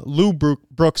Homa, Lou,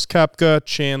 Brooks Koepka,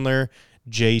 Chandler,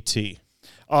 JT.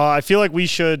 I feel like we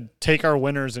should take our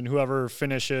winners and whoever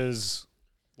finishes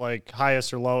like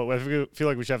highest or low. I feel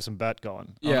like we should have some bet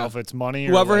going. I don't know if it's money.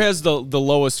 Whoever or has the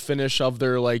lowest finish of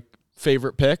their like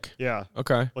favorite pick. Yeah.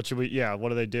 Okay. What should we? Yeah. What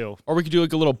do they do? Or we could do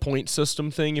like a little point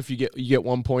system thing. If you get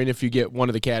 1 point if you get one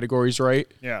of the categories right.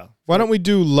 Yeah. Why don't we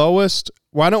do lowest?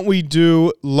 Why don't we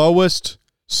do lowest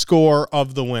score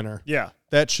of the winner? Yeah.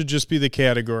 That should just be the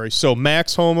category. So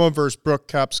Max Homa versus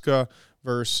Brooks Koepka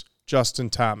versus Justin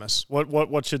Thomas.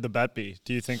 What should the bet be?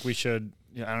 Do you think we should?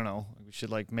 I don't know. We should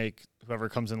like make whoever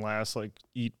comes in last like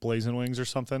eat blazing wings or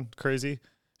something crazy.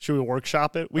 Should we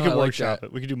workshop it? We could workshop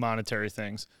it. We could do monetary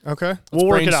things. Okay, we'll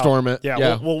work brainstorm it out. it.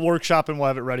 Yeah, we'll workshop and we'll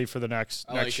have it ready for the next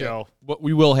show. But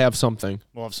we will have something.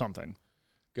 We'll have something.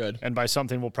 Good. And by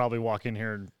something, we'll probably walk in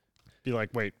here and be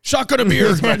like, wait. Shotgun of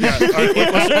beer. Yeah, all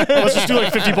right, let's just do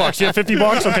like $50. Yeah,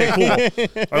 $50? Okay, cool.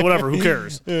 All right, whatever. Who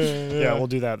cares? Yeah, we'll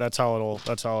do that. That's how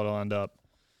it'll end up.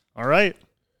 All right.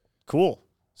 Cool.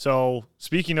 So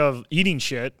speaking of eating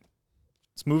shit,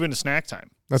 let's move into snack time.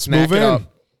 Let's move in.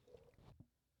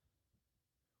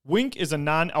 Wink is a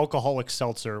non-alcoholic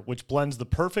seltzer which blends the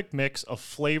perfect mix of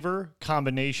flavor,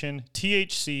 combination,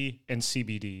 THC, and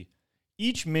CBD.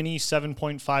 Each mini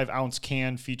 7.5 ounce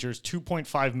can features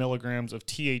 2.5 milligrams of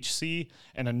THC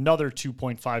and another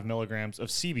 2.5 milligrams of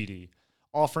CBD,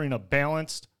 offering a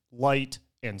balanced, light,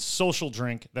 and social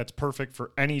drink that's perfect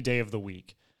for any day of the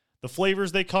week. The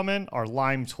flavors they come in are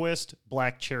lime twist,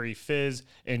 black cherry fizz,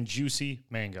 and juicy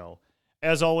mango.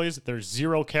 As always, there's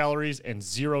 0 calories and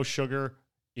 0 sugar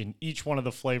in each one of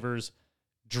the flavors.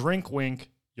 Drink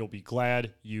wink, you'll be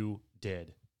glad you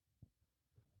did.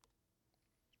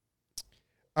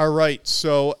 All right,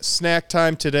 so snack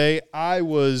time today. I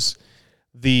was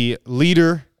the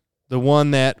leader, the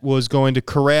one that was going to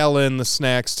corral in the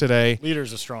snacks today.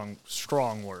 Leader's a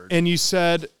strong word. And you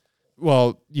said,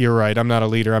 well, you're right. I'm not a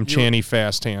leader. I'm Channy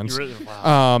Fast Hands.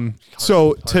 Wow.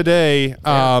 So today,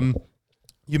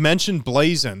 you mentioned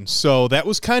blazing. So that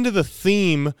was kind of the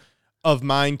theme of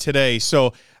mine today.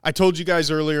 So I told you guys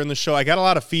earlier in the show, I got a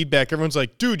lot of feedback. Everyone's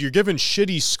like, dude, you're giving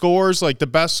shitty scores. Like the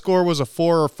best score was a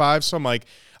 4 or 5. So I'm like,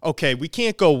 okay, we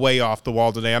can't go way off the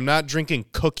wall today. I'm not drinking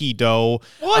cookie dough.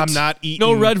 What? I'm not eating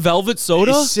no red velvet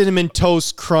soda? Cinnamon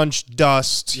Toast Crunch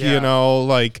dust, Yeah. you know,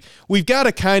 like we've got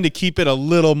to kind of keep it a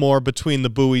little more between the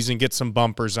buoys and get some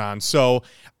bumpers on. So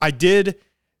I did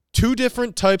 2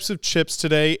 different types of chips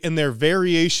today and their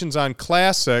variations on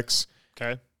classics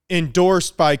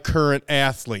endorsed by current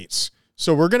athletes.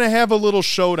 So we're going to have a little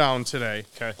showdown today.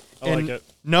 Okay. I like it.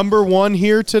 Number 1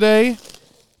 here today,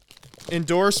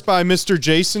 endorsed by Mr.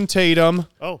 Jason Tatum.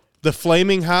 Oh. The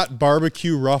Flaming Hot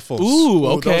Barbecue Ruffles. Ooh,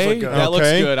 those okay. look good. That looks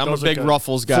Okay. good. I'm Those a look big good.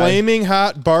 Ruffles guy. Flaming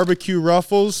Hot Barbecue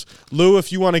Ruffles. Lou,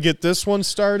 if you want to get this one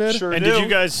started. Sure And do. did you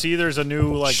guys see there's a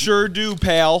new Sure do,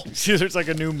 pal. see there's like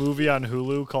a new movie on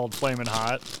Hulu called Flamin'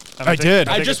 Hot? And I did.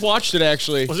 I think just it's- watched it,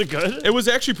 actually. Was it good? It was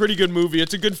actually a pretty good movie.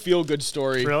 It's a good feel-good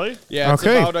story. Really? Yeah, it's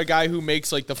Okay. about a guy who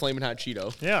makes, like, the Flamin' Hot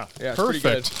Cheeto. Yeah. Yeah, it's pretty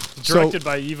good. Perfect. Directed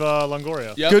by Eva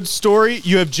Longoria. Yep. Good story.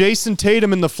 You have Jason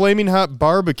Tatum in the Flaming Hot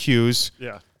Barbecues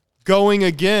Yeah. going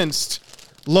against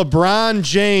LeBron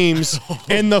James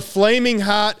in the Flaming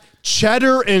Hot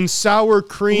Cheddar and Sour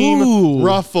Cream Ooh.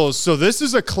 Ruffles. So this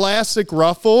is a classic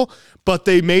ruffle, but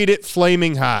they made it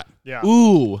flaming hot. Yeah.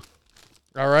 Ooh.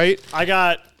 All right? I'm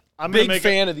gonna Big make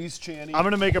fan of these, Channy. I'm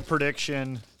gonna make a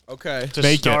prediction Okay. to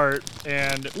Make it. start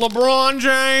and LeBron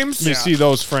James. Let me see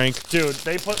those, Frank. dude,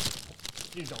 they put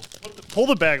pull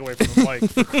the bag away from the mic,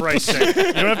 for Christ's sake.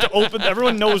 You don't have to open.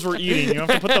 Everyone knows we're eating. You don't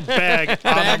have to put the bag on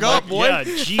Bag the up, mic. boy. Yeah,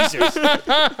 Jesus.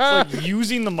 It's like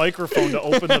using the microphone to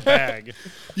open the bag.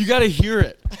 You got to hear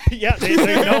it. Yeah, they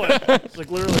know it. It's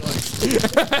like literally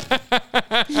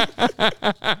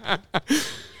like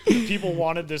people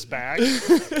wanted this bag.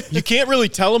 You can't really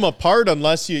tell them apart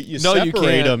unless you No, you separate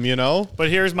can't. them, you know? But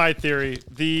here's my theory.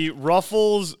 The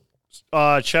Ruffles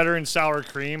cheddar and sour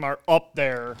cream are up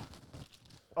there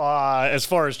as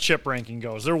far as chip ranking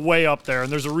goes. They're way up there,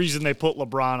 and there's a reason they put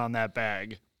LeBron on that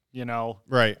bag, you know?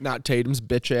 Right. Not Tatum's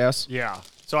bitch ass. Yeah.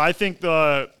 So I think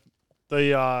the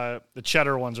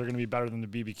cheddar ones are going to be better than the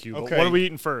BBQ. But Okay. what are we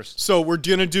eating first? So we're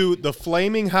going to do the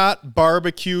Flaming Hot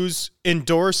Barbecues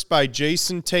endorsed by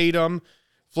Jason Tatum.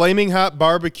 Flaming Hot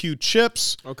Barbecue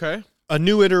Chips, Okay. a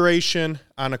new iteration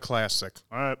on a classic.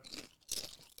 All right.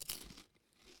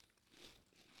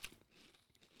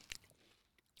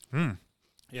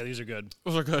 Yeah, these are good.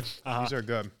 Those are good. These are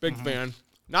good. Big fan.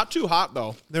 Not too hot,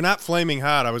 though. They're not flaming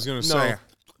hot, I was going to say.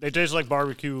 They taste like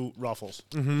barbecue Ruffles.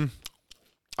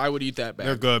 I would eat that bag.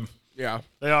 They're good. Yeah.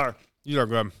 They are. These are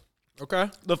good. Okay.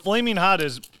 The Flaming Hot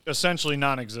is essentially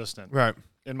non-existent, Right.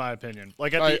 in my opinion.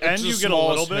 Like at the end, It's you the get a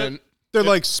little smallest bit. hint. They're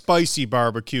like spicy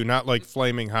barbecue, not like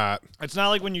flaming hot. It's not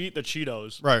like when you eat the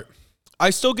Cheetos. Right. I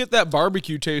still get that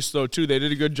barbecue taste, though, too. They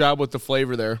did a good job with the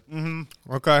flavor there.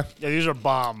 Okay. Yeah, these are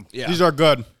bomb. Yeah. These are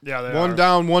good. Yeah, they One are.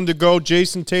 down, one to go.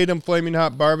 Jason Tatum, Flaming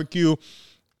Hot Barbecue.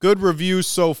 Good reviews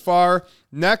so far.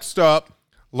 Next up,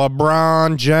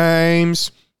 LeBron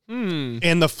James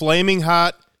and the Flaming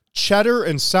Hot Cheddar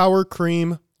and Sour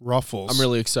Cream Ruffles. I'm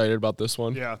really excited about this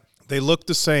one. Yeah. They look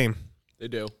the same. They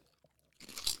do.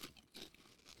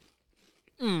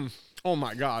 Oh,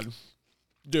 my God.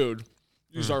 Dude,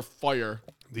 these are fire.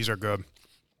 These are good.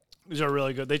 These are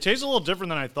really good. They taste a little different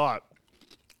than I thought.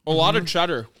 A lot of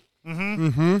cheddar.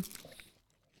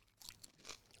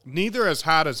 Neither as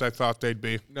hot as I thought they'd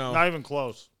be. No. Not even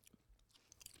close.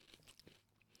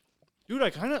 Dude, I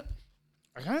kind of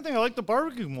think I like the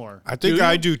barbecue more. I think Do you?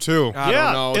 I do too. I Yeah,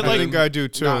 don't know. it I like- think I do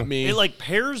too. Not me. It like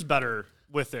pairs better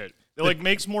with it. It like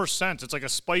makes more sense. It's like a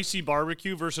spicy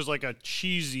barbecue versus like a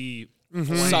cheesy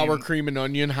Sour cream and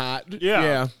onion hot.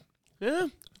 Yeah. Yeah.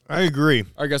 I agree.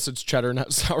 I guess it's cheddar,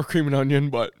 not sour cream and onion,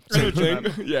 but I know what you same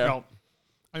meant. thing. Yeah. No,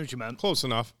 I know what you meant. Close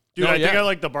enough. Dude, No, I think yeah. I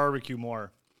like the barbecue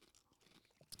more.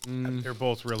 They're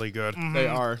both really good. They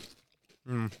are.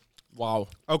 Wow.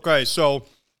 Okay, so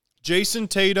Jason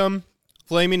Tatum,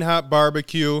 Flaming Hot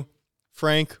Barbecue,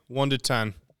 Frank, 1 to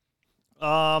 10.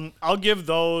 I'll give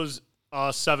those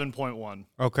 7.1.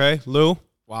 Okay, Lou?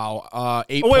 Wow.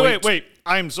 8. Oh, wait.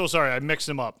 I'm so sorry. I mixed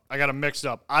them up. I got them mixed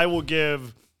up. I will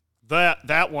give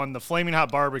that one, the Flaming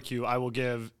Hot Barbecue, I will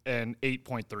give an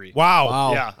 8.3.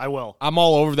 Wow. Yeah, I will. I'm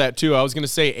all over that, too. I was going to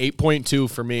say 8.2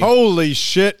 for me. Holy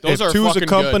shit. Those if are 2's a fucking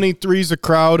company, 3's a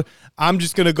crowd, I'm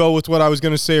just going to go with what I was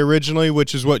going to say originally,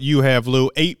 which is what you have, Lou.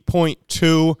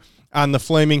 8.2 on the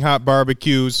Flaming Hot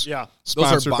Barbecues. Yeah.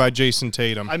 Sponsored by Jason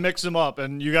Tatum. I mixed them up,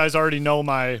 and you guys already know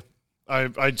I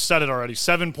said it already.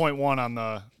 7.1 on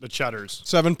the cheddars.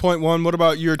 7.1. What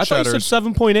about your I thought cheddars? you said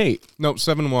 7.8. Nope,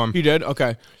 7.1. You did?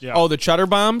 Okay. Yeah. Oh, the cheddar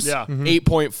bombs? Yeah.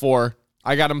 8.4.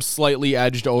 I got them slightly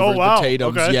edged over Oh, wow. the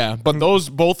Tatums. Okay. Yeah, but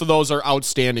both of those are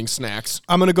outstanding snacks.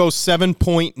 I'm going to go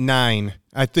 7.9.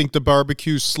 I think the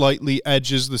barbecue slightly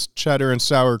edges the cheddar and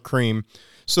sour cream.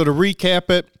 So to recap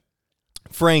it,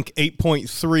 Frank,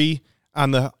 8.3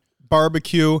 on the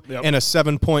barbecue and a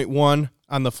 7.1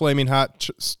 on the Flaming Hot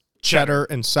cheddar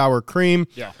and sour cream.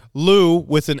 Yeah. Lou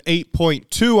with an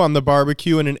 8.2 on the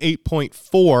barbecue and an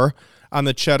 8.4 on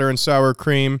the cheddar and sour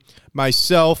cream.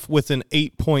 Myself with an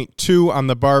 8.2 on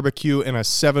the barbecue and a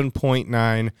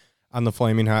 7.9 on the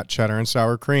Flaming Hot cheddar and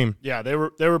sour cream. Yeah, they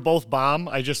were both bomb.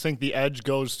 I just think the edge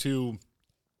goes to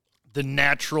the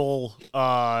natural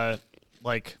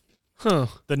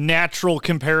the natural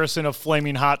comparison of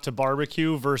Flaming Hot to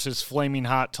barbecue versus Flaming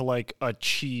Hot to like a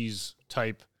cheese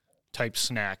type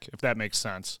snack, if that makes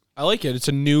sense. I like it. It's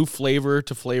a new flavor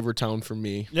to Flavor Town for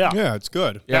me. Yeah. Yeah, it's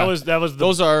good. That was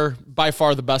Those are by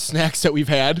far the best snacks that we've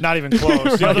had. not even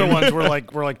close. The other ones were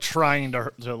like trying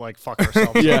to like fuck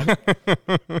ourselves. Yeah.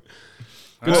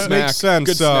 Well, it makes sense.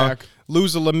 Good snack.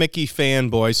 Lou's a Mickey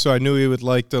fanboy, so I knew he would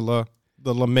like the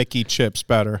Mickey chips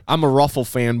better. I'm a Ruffle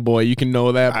fanboy. You can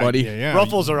know that, buddy. Yeah.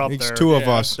 Ruffles are up Makes there. 2 of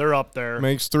us. They're up there.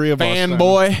 Makes 3 of us. then.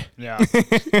 Fanboy.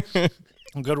 Yeah.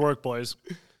 Good work, boys.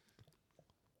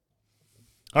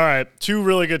 All right, 2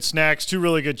 really good snacks, 2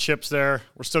 really good chips there.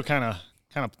 We're still kind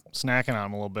of snacking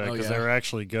on them a little bit because they were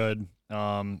actually good.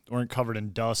 Weren't covered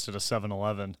in dust at a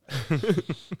 7-Eleven.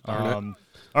 All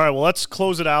right, well, let's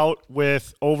close it out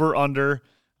with over-under.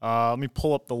 Let me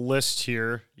pull up the list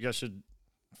here. You guys should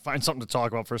find something to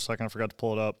talk about for a second. I forgot to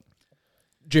pull it up.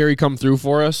 Jerry come through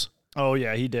for us? Oh,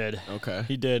 yeah, he did. Okay.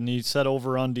 He did, and he said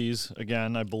over-undies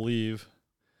again, I believe.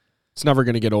 It's never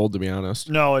going to get old, to be honest.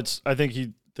 No, I think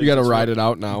he... You got to ride it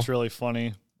out now. It's really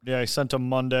funny. Yeah, I sent him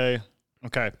Monday.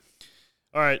 Okay.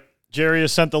 All right. Jerry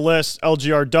has sent the list.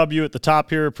 LGRW at the top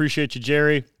here. Appreciate you,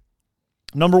 Jerry.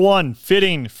 Number 1,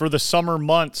 fitting for the summer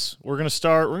months. We're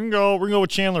gonna go with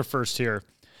Chandler first here.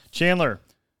 Chandler,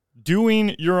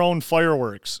 doing your own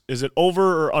fireworks. Is it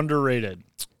over or underrated?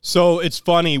 So it's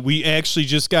funny. We actually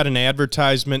just got an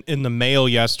advertisement in the mail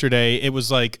yesterday. It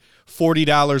was like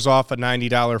 $40 off a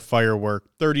 $90 firework,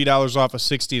 $30 off a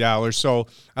 $60. So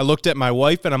I looked at my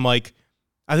wife and I'm like,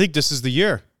 I think this is the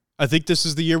year. I think this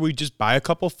is the year we just buy a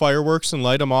couple fireworks and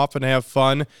light them off and have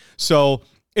fun. So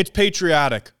it's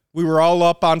patriotic. We were all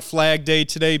up on Flag Day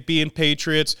today being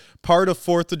patriots. Part of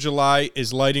 4th of July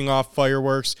is lighting off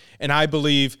fireworks, and I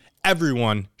believe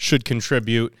everyone should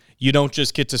contribute. You don't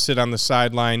just get to sit on the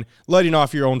sideline. Lighting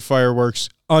off your own fireworks,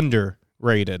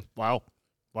 underrated. Wow.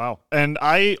 And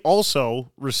I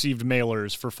also received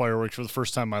mailers for fireworks for the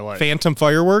first time in my life. Phantom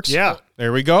fireworks? Yeah.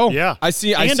 There we go. Yeah. I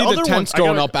see the tents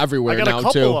going up everywhere now, too. I got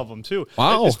a couple of them, too.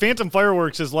 Wow. This Phantom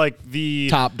Fireworks is like the...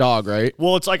 Top dog, right?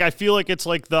 Well, it's like, I feel like it's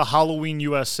like the Halloween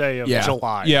USA of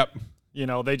July. Yep. You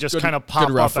know, they just kind of pop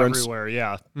up everywhere.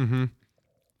 Yeah. Mm-hmm.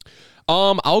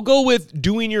 I'll go with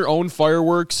doing your own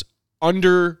fireworks,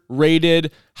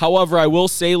 underrated. However, I will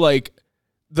say, like,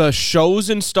 the shows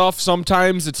and stuff,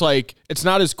 sometimes it's like, it's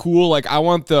not as cool. Like, I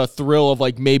want the thrill of,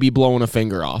 like, maybe blowing a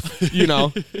finger off, you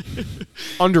know?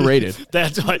 Underrated.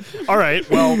 That's like, all right.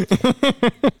 Well,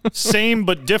 same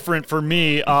but different for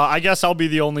me. I guess I'll be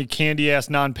the only candy-ass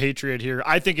non-patriot here.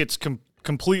 I think it's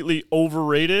completely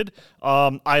overrated.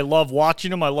 I love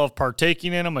watching them. I love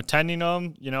partaking in them, attending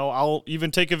them. You know, I'll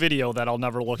even take a video that I'll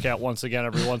never look at once again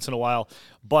every once in a while.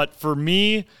 But for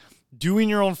me, doing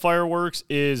your own fireworks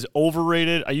is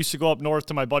overrated. I used to go up north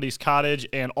to my buddy's cottage,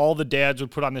 and all the dads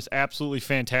would put on this absolutely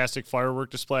fantastic firework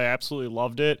display. I absolutely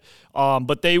loved it.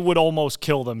 But they would almost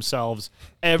kill themselves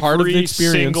every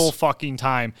single fucking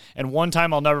time. And one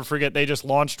time I'll never forget, they just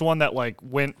launched one that like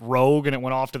went rogue, and it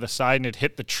went off to the side, and it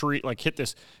hit the tree, like hit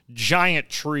this giant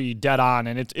tree dead on,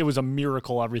 and it was a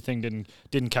miracle everything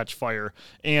didn't catch fire.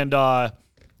 And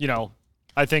you know,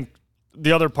 I think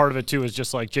the other part of it too is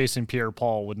just like Jason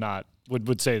Pierre-Paul would not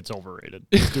would say it's overrated.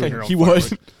 Doing your own He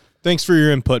fireworks. would. Thanks for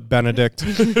your input, Benedict.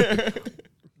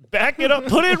 Back it up.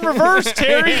 Put it in reverse,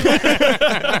 Terry.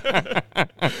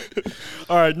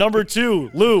 All right, number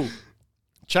 2, Lou.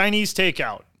 Chinese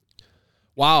takeout.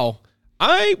 Wow.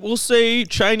 I will say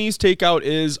Chinese takeout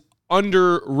is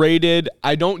underrated.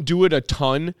 I don't do it a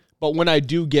ton, but when I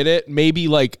do get it, maybe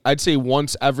like I'd say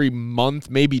once every month,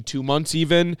 maybe 2 months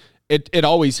even, it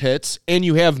always hits. And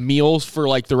you have meals for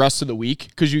like the rest of the week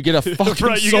because you get a fucking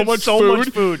Right, you so get much so food. much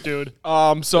food, dude.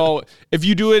 So if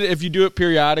you do it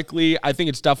periodically, I think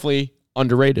it's definitely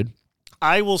underrated.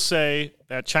 I will say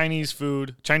that Chinese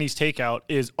takeout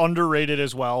is underrated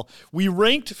as well. We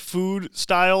ranked food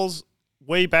styles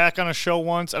way back on a show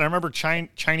once, and I remember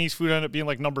Chinese food ended up being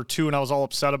like number 2, and I was all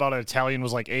upset about it. Italian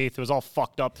was like 8th. It was all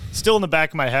fucked up. Still in the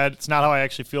back of my head. It's not how I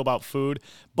actually feel about food.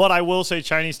 But I will say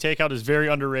Chinese takeout is very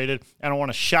underrated, and I want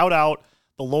to shout out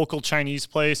the local Chinese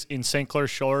place in St. Clair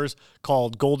Shores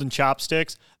called Golden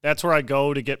Chopsticks. That's where I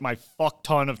go to get my fuck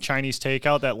ton of Chinese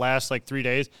takeout that lasts like 3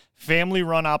 days.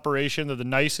 Family-run operation. They're the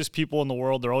nicest people in the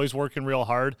world. They're always working real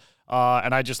hard.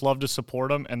 And I just love to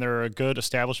support them, and they're a good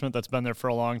establishment that's been there for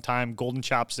a long time. Golden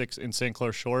Chopsticks in St.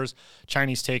 Clair Shores.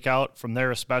 Chinese takeout from there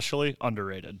especially,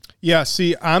 underrated. Yeah,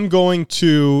 see, I'm going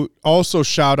to also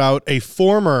shout out a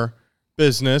former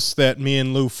business that me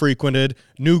and Lou frequented,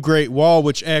 New Great Wall,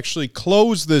 which actually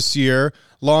closed this year.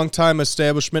 Long-time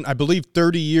establishment, I believe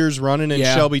 30 years running in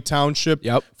Shelby Township.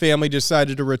 Yep. Family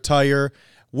decided to retire.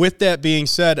 With that being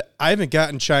said, I haven't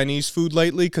gotten Chinese food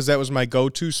lately because that was my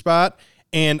go-to spot.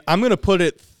 And I'm going to put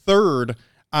it third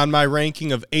on my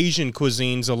ranking of Asian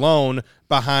cuisines alone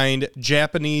behind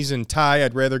Japanese and Thai.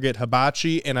 I'd rather get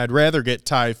hibachi, and I'd rather get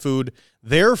Thai food.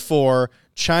 Therefore,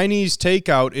 Chinese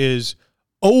takeout is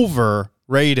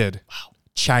overrated. Wow.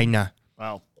 China.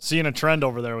 Wow. Seeing a trend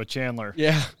over there with Chandler.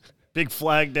 Yeah. Big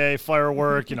Flag Day,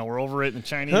 firework, we're overrating the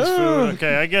Chinese food.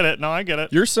 Okay, I get it. No, I get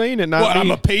it. You're saying it, not me.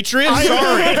 I'm a patriot?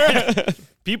 Sorry.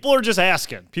 People are just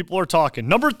asking. People are talking.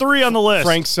 Number 3 on the list.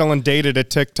 Frank's selling data to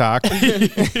TikTok.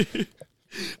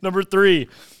 Number 3,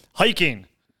 hiking.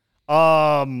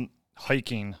 Hiking.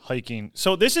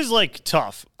 So this is like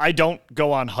tough. I don't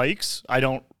go on hikes. I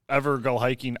don't ever go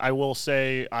hiking. I will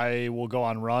say I will go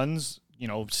on runs.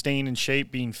 Staying in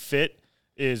shape, being fit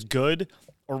is good.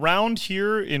 Around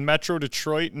here in Metro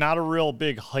Detroit, not a real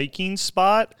big hiking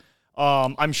spot.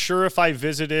 I'm sure if I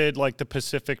visited like the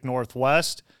Pacific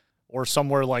Northwest or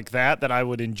somewhere like that I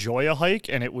would enjoy a hike,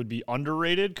 and it would be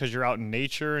underrated because you're out in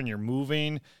nature and you're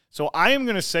moving. So I am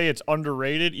going to say it's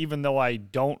underrated, even though I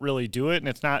don't really do it. And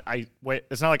it's not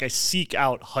like I seek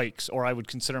out hikes or I would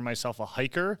consider myself a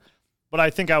hiker, but I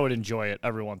think I would enjoy it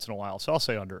every once in a while. So I'll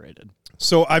say underrated.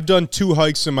 So I've done 2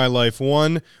 hikes in my life.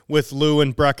 One with Lou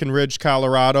in Breckenridge,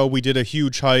 Colorado. We did a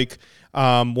huge hike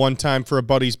one time for a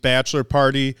buddy's bachelor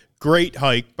party. Great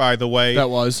hike, by the way. That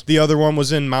was. The other one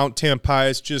was in Mount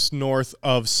Tampais, just north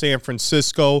of San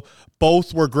Francisco.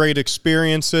 Both were great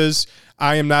experiences.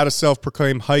 I am not a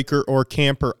self-proclaimed hiker or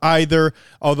camper either,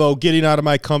 although getting out of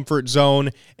my comfort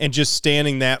zone and just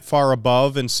standing that far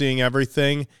above and seeing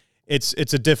everything, it's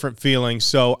a different feeling.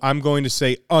 So I'm going to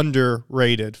say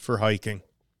underrated for hiking.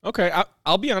 Okay,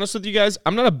 I'll be honest with you guys.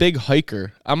 I'm not a big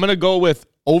hiker. I'm going to go with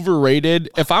overrated.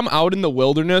 If I'm out in the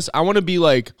wilderness, I want to be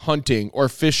like hunting or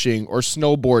fishing or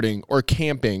snowboarding or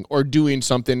camping or doing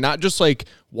something, not just like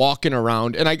walking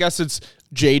around. And I guess it's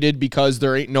jaded because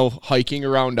there ain't no hiking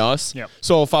around us. Yep.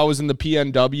 So if I was in the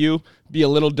PNW, it'd be a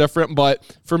little different.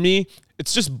 But for me,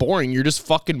 it's just boring. You're just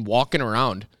fucking walking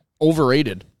around.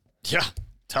 Overrated. Yeah,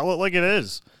 tell it like it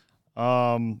is.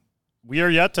 We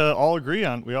are yet to all agree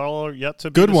on. We all are yet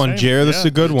to. Good be the one, same. Jared. This is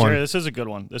a good one. Jared, this is a good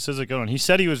one. This is a good one. He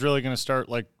said he was really going to start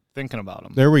like thinking about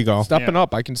him. There we go. Stepping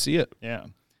up. I can see it. Yeah.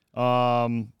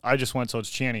 I just went, so it's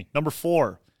Channy. Number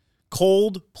 4,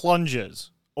 cold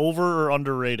plunges. Over or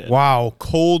underrated? Wow,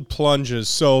 cold plunges.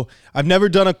 So I've never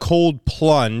done a cold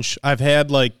plunge. I've had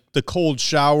like the cold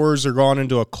showers or gone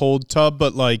into a cold tub,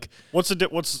 but like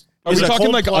Are we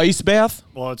talking like ice bath?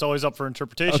 Well, it's always up for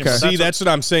interpretation. Okay. See, that's what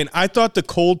I'm saying. I thought the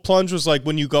cold plunge was like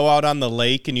when you go out on the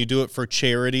lake and you do it for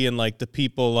charity and like the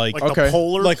people like the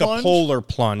polar like plunge? a polar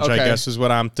plunge, I Okay. guess is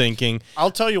what I'm thinking.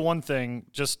 I'll tell you one thing,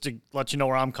 just to let you know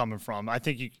where I'm coming from. I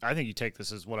think you take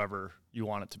this as whatever you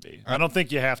want it to be. I don't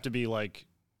think you have to be like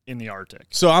in the Arctic.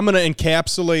 So I'm going to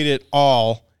encapsulate it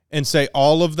all and say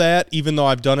all of that, even though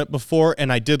I've done it before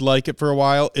and I did like it for a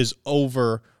while, is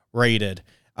overrated.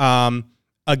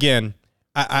 Again,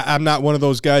 I'm not one of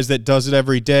those guys that does it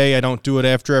every day. I don't do it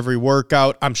after every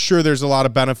workout. I'm sure there's a lot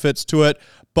of benefits to it.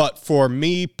 But for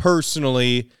me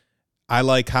personally, I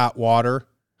like hot water.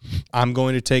 I'm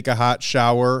going to take a hot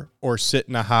shower or sit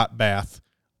in a hot bath.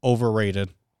 overrated.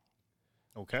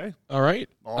 Okay. All right.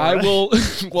 All I right. will.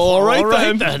 Well, all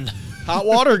right then. Hot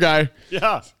water guy.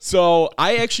 Yeah. So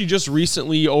I actually just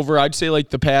recently, over I'd say like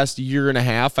the past year and a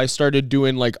half, I started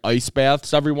doing like ice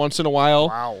baths every once in a while.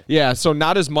 Wow. Yeah. So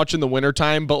not as much in the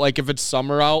wintertime, but like if it's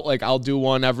summer out, like I'll do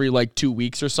one every like 2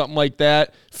 weeks or something like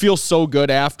that. Feels so good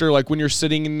after. Like when you're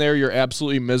sitting in there, you're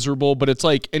absolutely miserable. But it's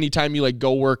like anytime you like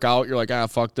go work out, you're like,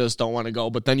 fuck this, don't want to go.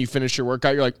 But then you finish your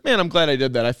workout, you're like, man, I'm glad I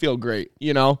did that. I feel great.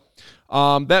 You know?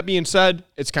 That being said,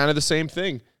 it's kind of the same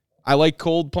thing. I like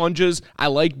cold plunges. I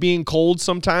like being cold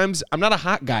sometimes. I'm not a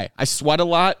hot guy. I sweat a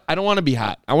lot. I don't want to be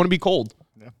hot. I want to be cold.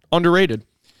 Yeah. Underrated.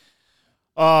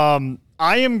 I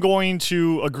am going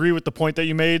to agree with the point that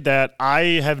you made that I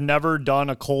have never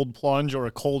done a cold plunge or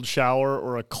a cold shower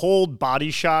or a cold body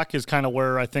shock is kind of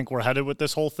where I think we're headed with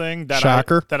this whole thing.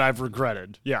 Shocker. That I've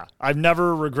regretted. Yeah, I've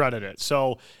never regretted it.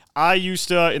 So I used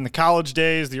to, in the college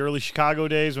days, the early Chicago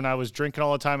days, when I was drinking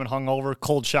all the time and hungover,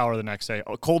 cold shower the next day.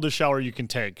 Coldest shower you can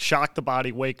take. Shock the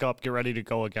body, wake up, get ready to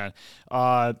go again.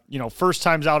 First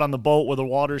times out on the boat where the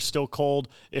water's still cold.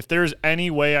 If there's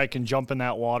any way I can jump in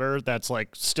that water that's like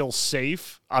still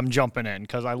safe, I'm jumping in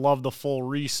because I love the full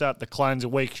reset, the cleanse.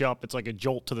 It wakes you up. It's like a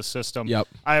jolt to the system. Yep.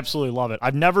 I absolutely love it.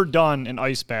 I've never done an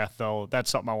ice bath, though. That's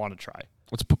something I want to try.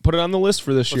 Let's put it on the list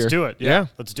for this year. Let's do it. Yeah.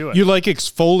 Let's do it. You like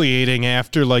exfoliating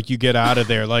after like you get out of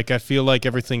there. Like I feel like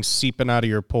everything's seeping out of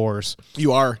your pores.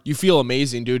 You are. You feel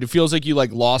amazing, dude. It feels like you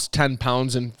like lost 10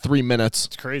 pounds in 3 minutes.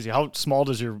 It's crazy. How small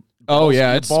does your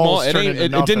it's small. It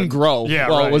didn't grow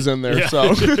while it was in there. Yeah. So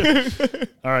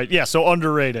all right. Yeah. So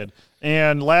underrated.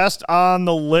 And last on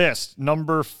the list,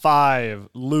 number 5,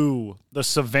 Lou, the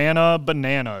Savannah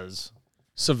Bananas.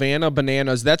 Savannah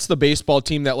Bananas. That's the baseball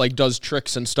team that like does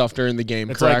tricks and stuff during the game,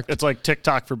 correct? It's like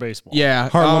TikTok for baseball. Yeah.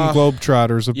 Harlem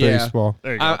Globetrotters of baseball.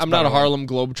 There you go. I'm not a Harlem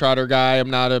Globetrotter guy.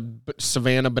 I'm not a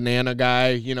Savannah Banana guy.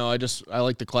 You know, I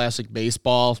like the classic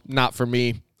baseball. Not for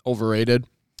me. Overrated.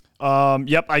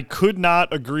 Yep. I could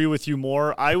not agree with you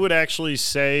more. I would actually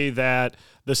say that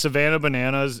the Savannah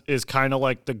Bananas is kind of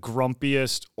like the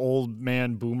grumpiest old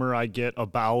man boomer I get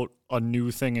about a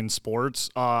new thing in sports.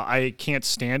 I can't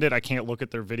stand it. I can't look at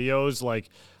their videos. Like,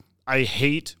 I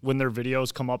hate when their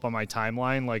videos come up on my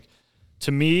timeline. Like,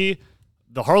 to me,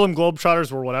 the Harlem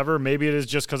Globetrotters were whatever. Maybe it is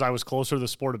just because I was closer to the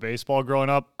sport of baseball growing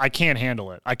up. I can't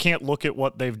handle it. I can't look at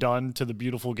what they've done to the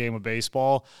beautiful game of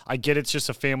baseball. I get it's just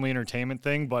a family entertainment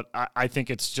thing, but I think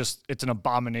it's an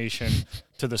abomination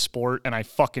to the sport, and I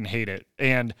fucking hate it.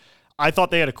 And I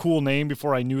thought they had a cool name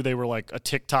before I knew they were like a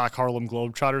TikTok Harlem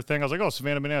Globetrotter thing. I was like, oh,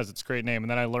 Savannah Bananas, it's a great name. And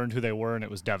then I learned who they were, and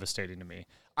it was devastating to me.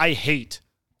 I hate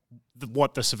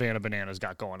what the Savannah Bananas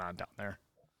got going on down there.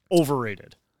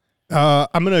 Overrated. I'm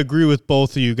going to agree with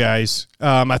both of you guys.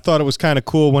 I thought it was kind of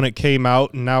cool when it came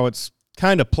out, and now it's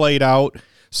kind of played out.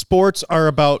 Sports are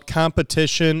about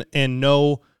competition and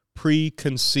no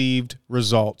preconceived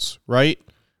results, right?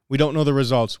 We don't know the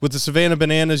results. With the Savannah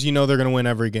Bananas, you know they're going to win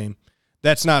every game.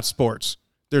 That's not sports.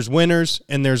 There's winners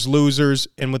and there's losers,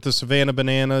 and with the Savannah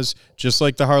Bananas, just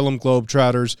like the Harlem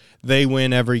Globetrotters, they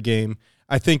win every game.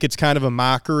 I think it's kind of a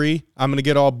mockery. I'm going to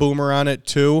get all boomer on it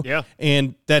too. Yeah.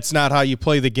 And that's not how you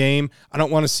play the game. I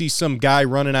don't want to see some guy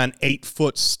running on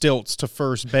 8-foot stilts to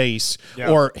first base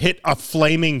or hit a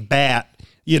flaming bat.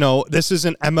 You know, this is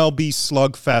an MLB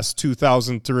slugfest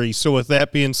 2003. So with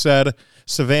that being said,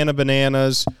 Savannah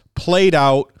Bananas played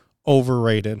out,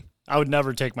 overrated. I would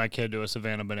never take my kid to a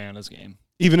Savannah Bananas game.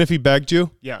 Even if he begged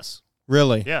you? Yes.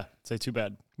 Really? Yeah. Say too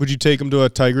bad. Would you take him to a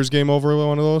Tigers game over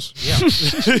one of those? Yeah.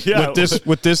 Yeah.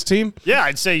 With this team? Yeah,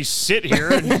 I'd say sit here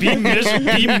and be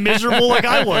miserable like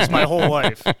I was my whole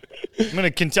life.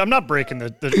 I'm not breaking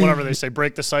the whatever they say,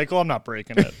 break the cycle. I'm not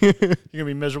breaking it. You're gonna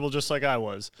be miserable just like I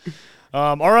was.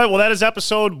 All right. Well, that is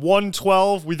episode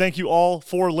 112. We thank you all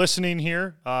for listening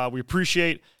here. We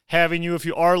appreciate having you. If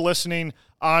you are listening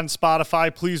on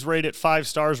Spotify, please rate it 5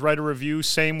 stars, write a review.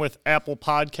 Same with Apple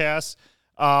Podcasts.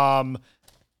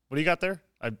 What do you got there?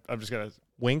 I'm just going to...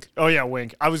 Wink? Oh, yeah,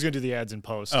 wink. I was going to do the ads in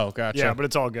post. Oh, gotcha. Yeah, but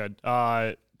it's all good.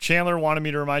 Chandler wanted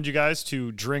me to remind you guys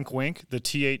to drink Wink, the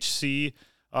THC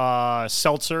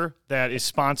seltzer that is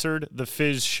sponsored the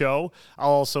Fizz show.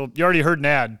 You already heard an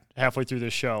ad halfway through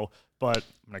this show, but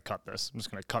I'm going to cut this. I'm just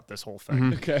going to cut this whole thing.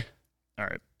 Mm-hmm. Okay. All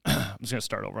right. I'm just going to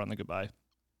start over on the goodbye.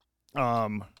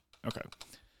 Okay.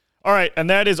 All right, and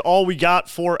that is all we got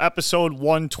for episode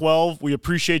 112. We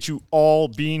appreciate you all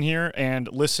being here and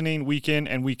listening week in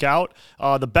and week out.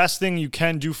 The best thing you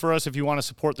can do for us if you want to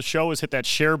support the show is hit that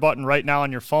share button right now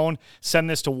on your phone. Send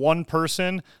this to one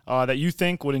person that you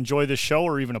think would enjoy this show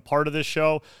or even a part of this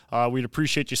show. We'd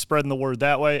appreciate you spreading the word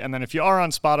that way. And then if you are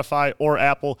on Spotify or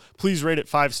Apple, please rate it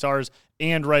 5 stars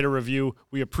and write a review.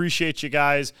 We appreciate you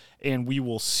guys, and we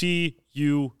will see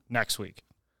you next week.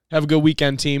 Have a good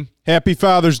weekend, team. Happy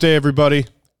Father's Day, everybody.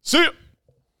 See ya.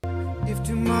 If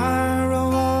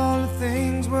tomorrow all the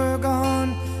things were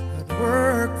gone, I'd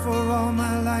work for all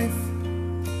my life,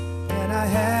 and I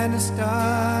had to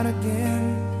start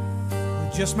again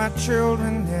with just my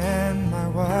children and my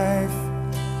wife.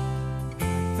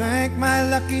 Thank my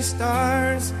lucky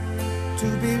stars to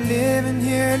be living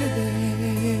here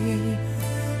today,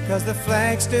 'cause the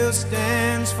flag still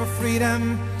stands for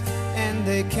freedom, and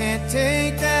they can't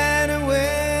take that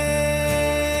away.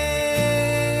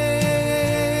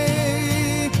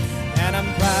 And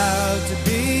I'm proud to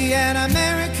be an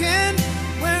American,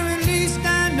 where at least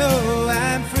I know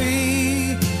I'm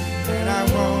free. And I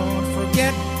won't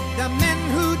forget the men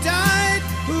who died,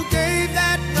 who gave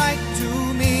that right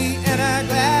to me. And I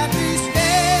gladly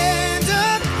stand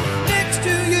up next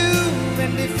to you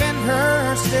and defend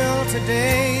her still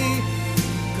today.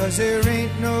 'Cause there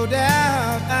ain't no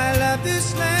doubt I love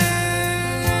this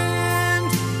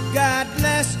land. God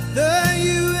bless the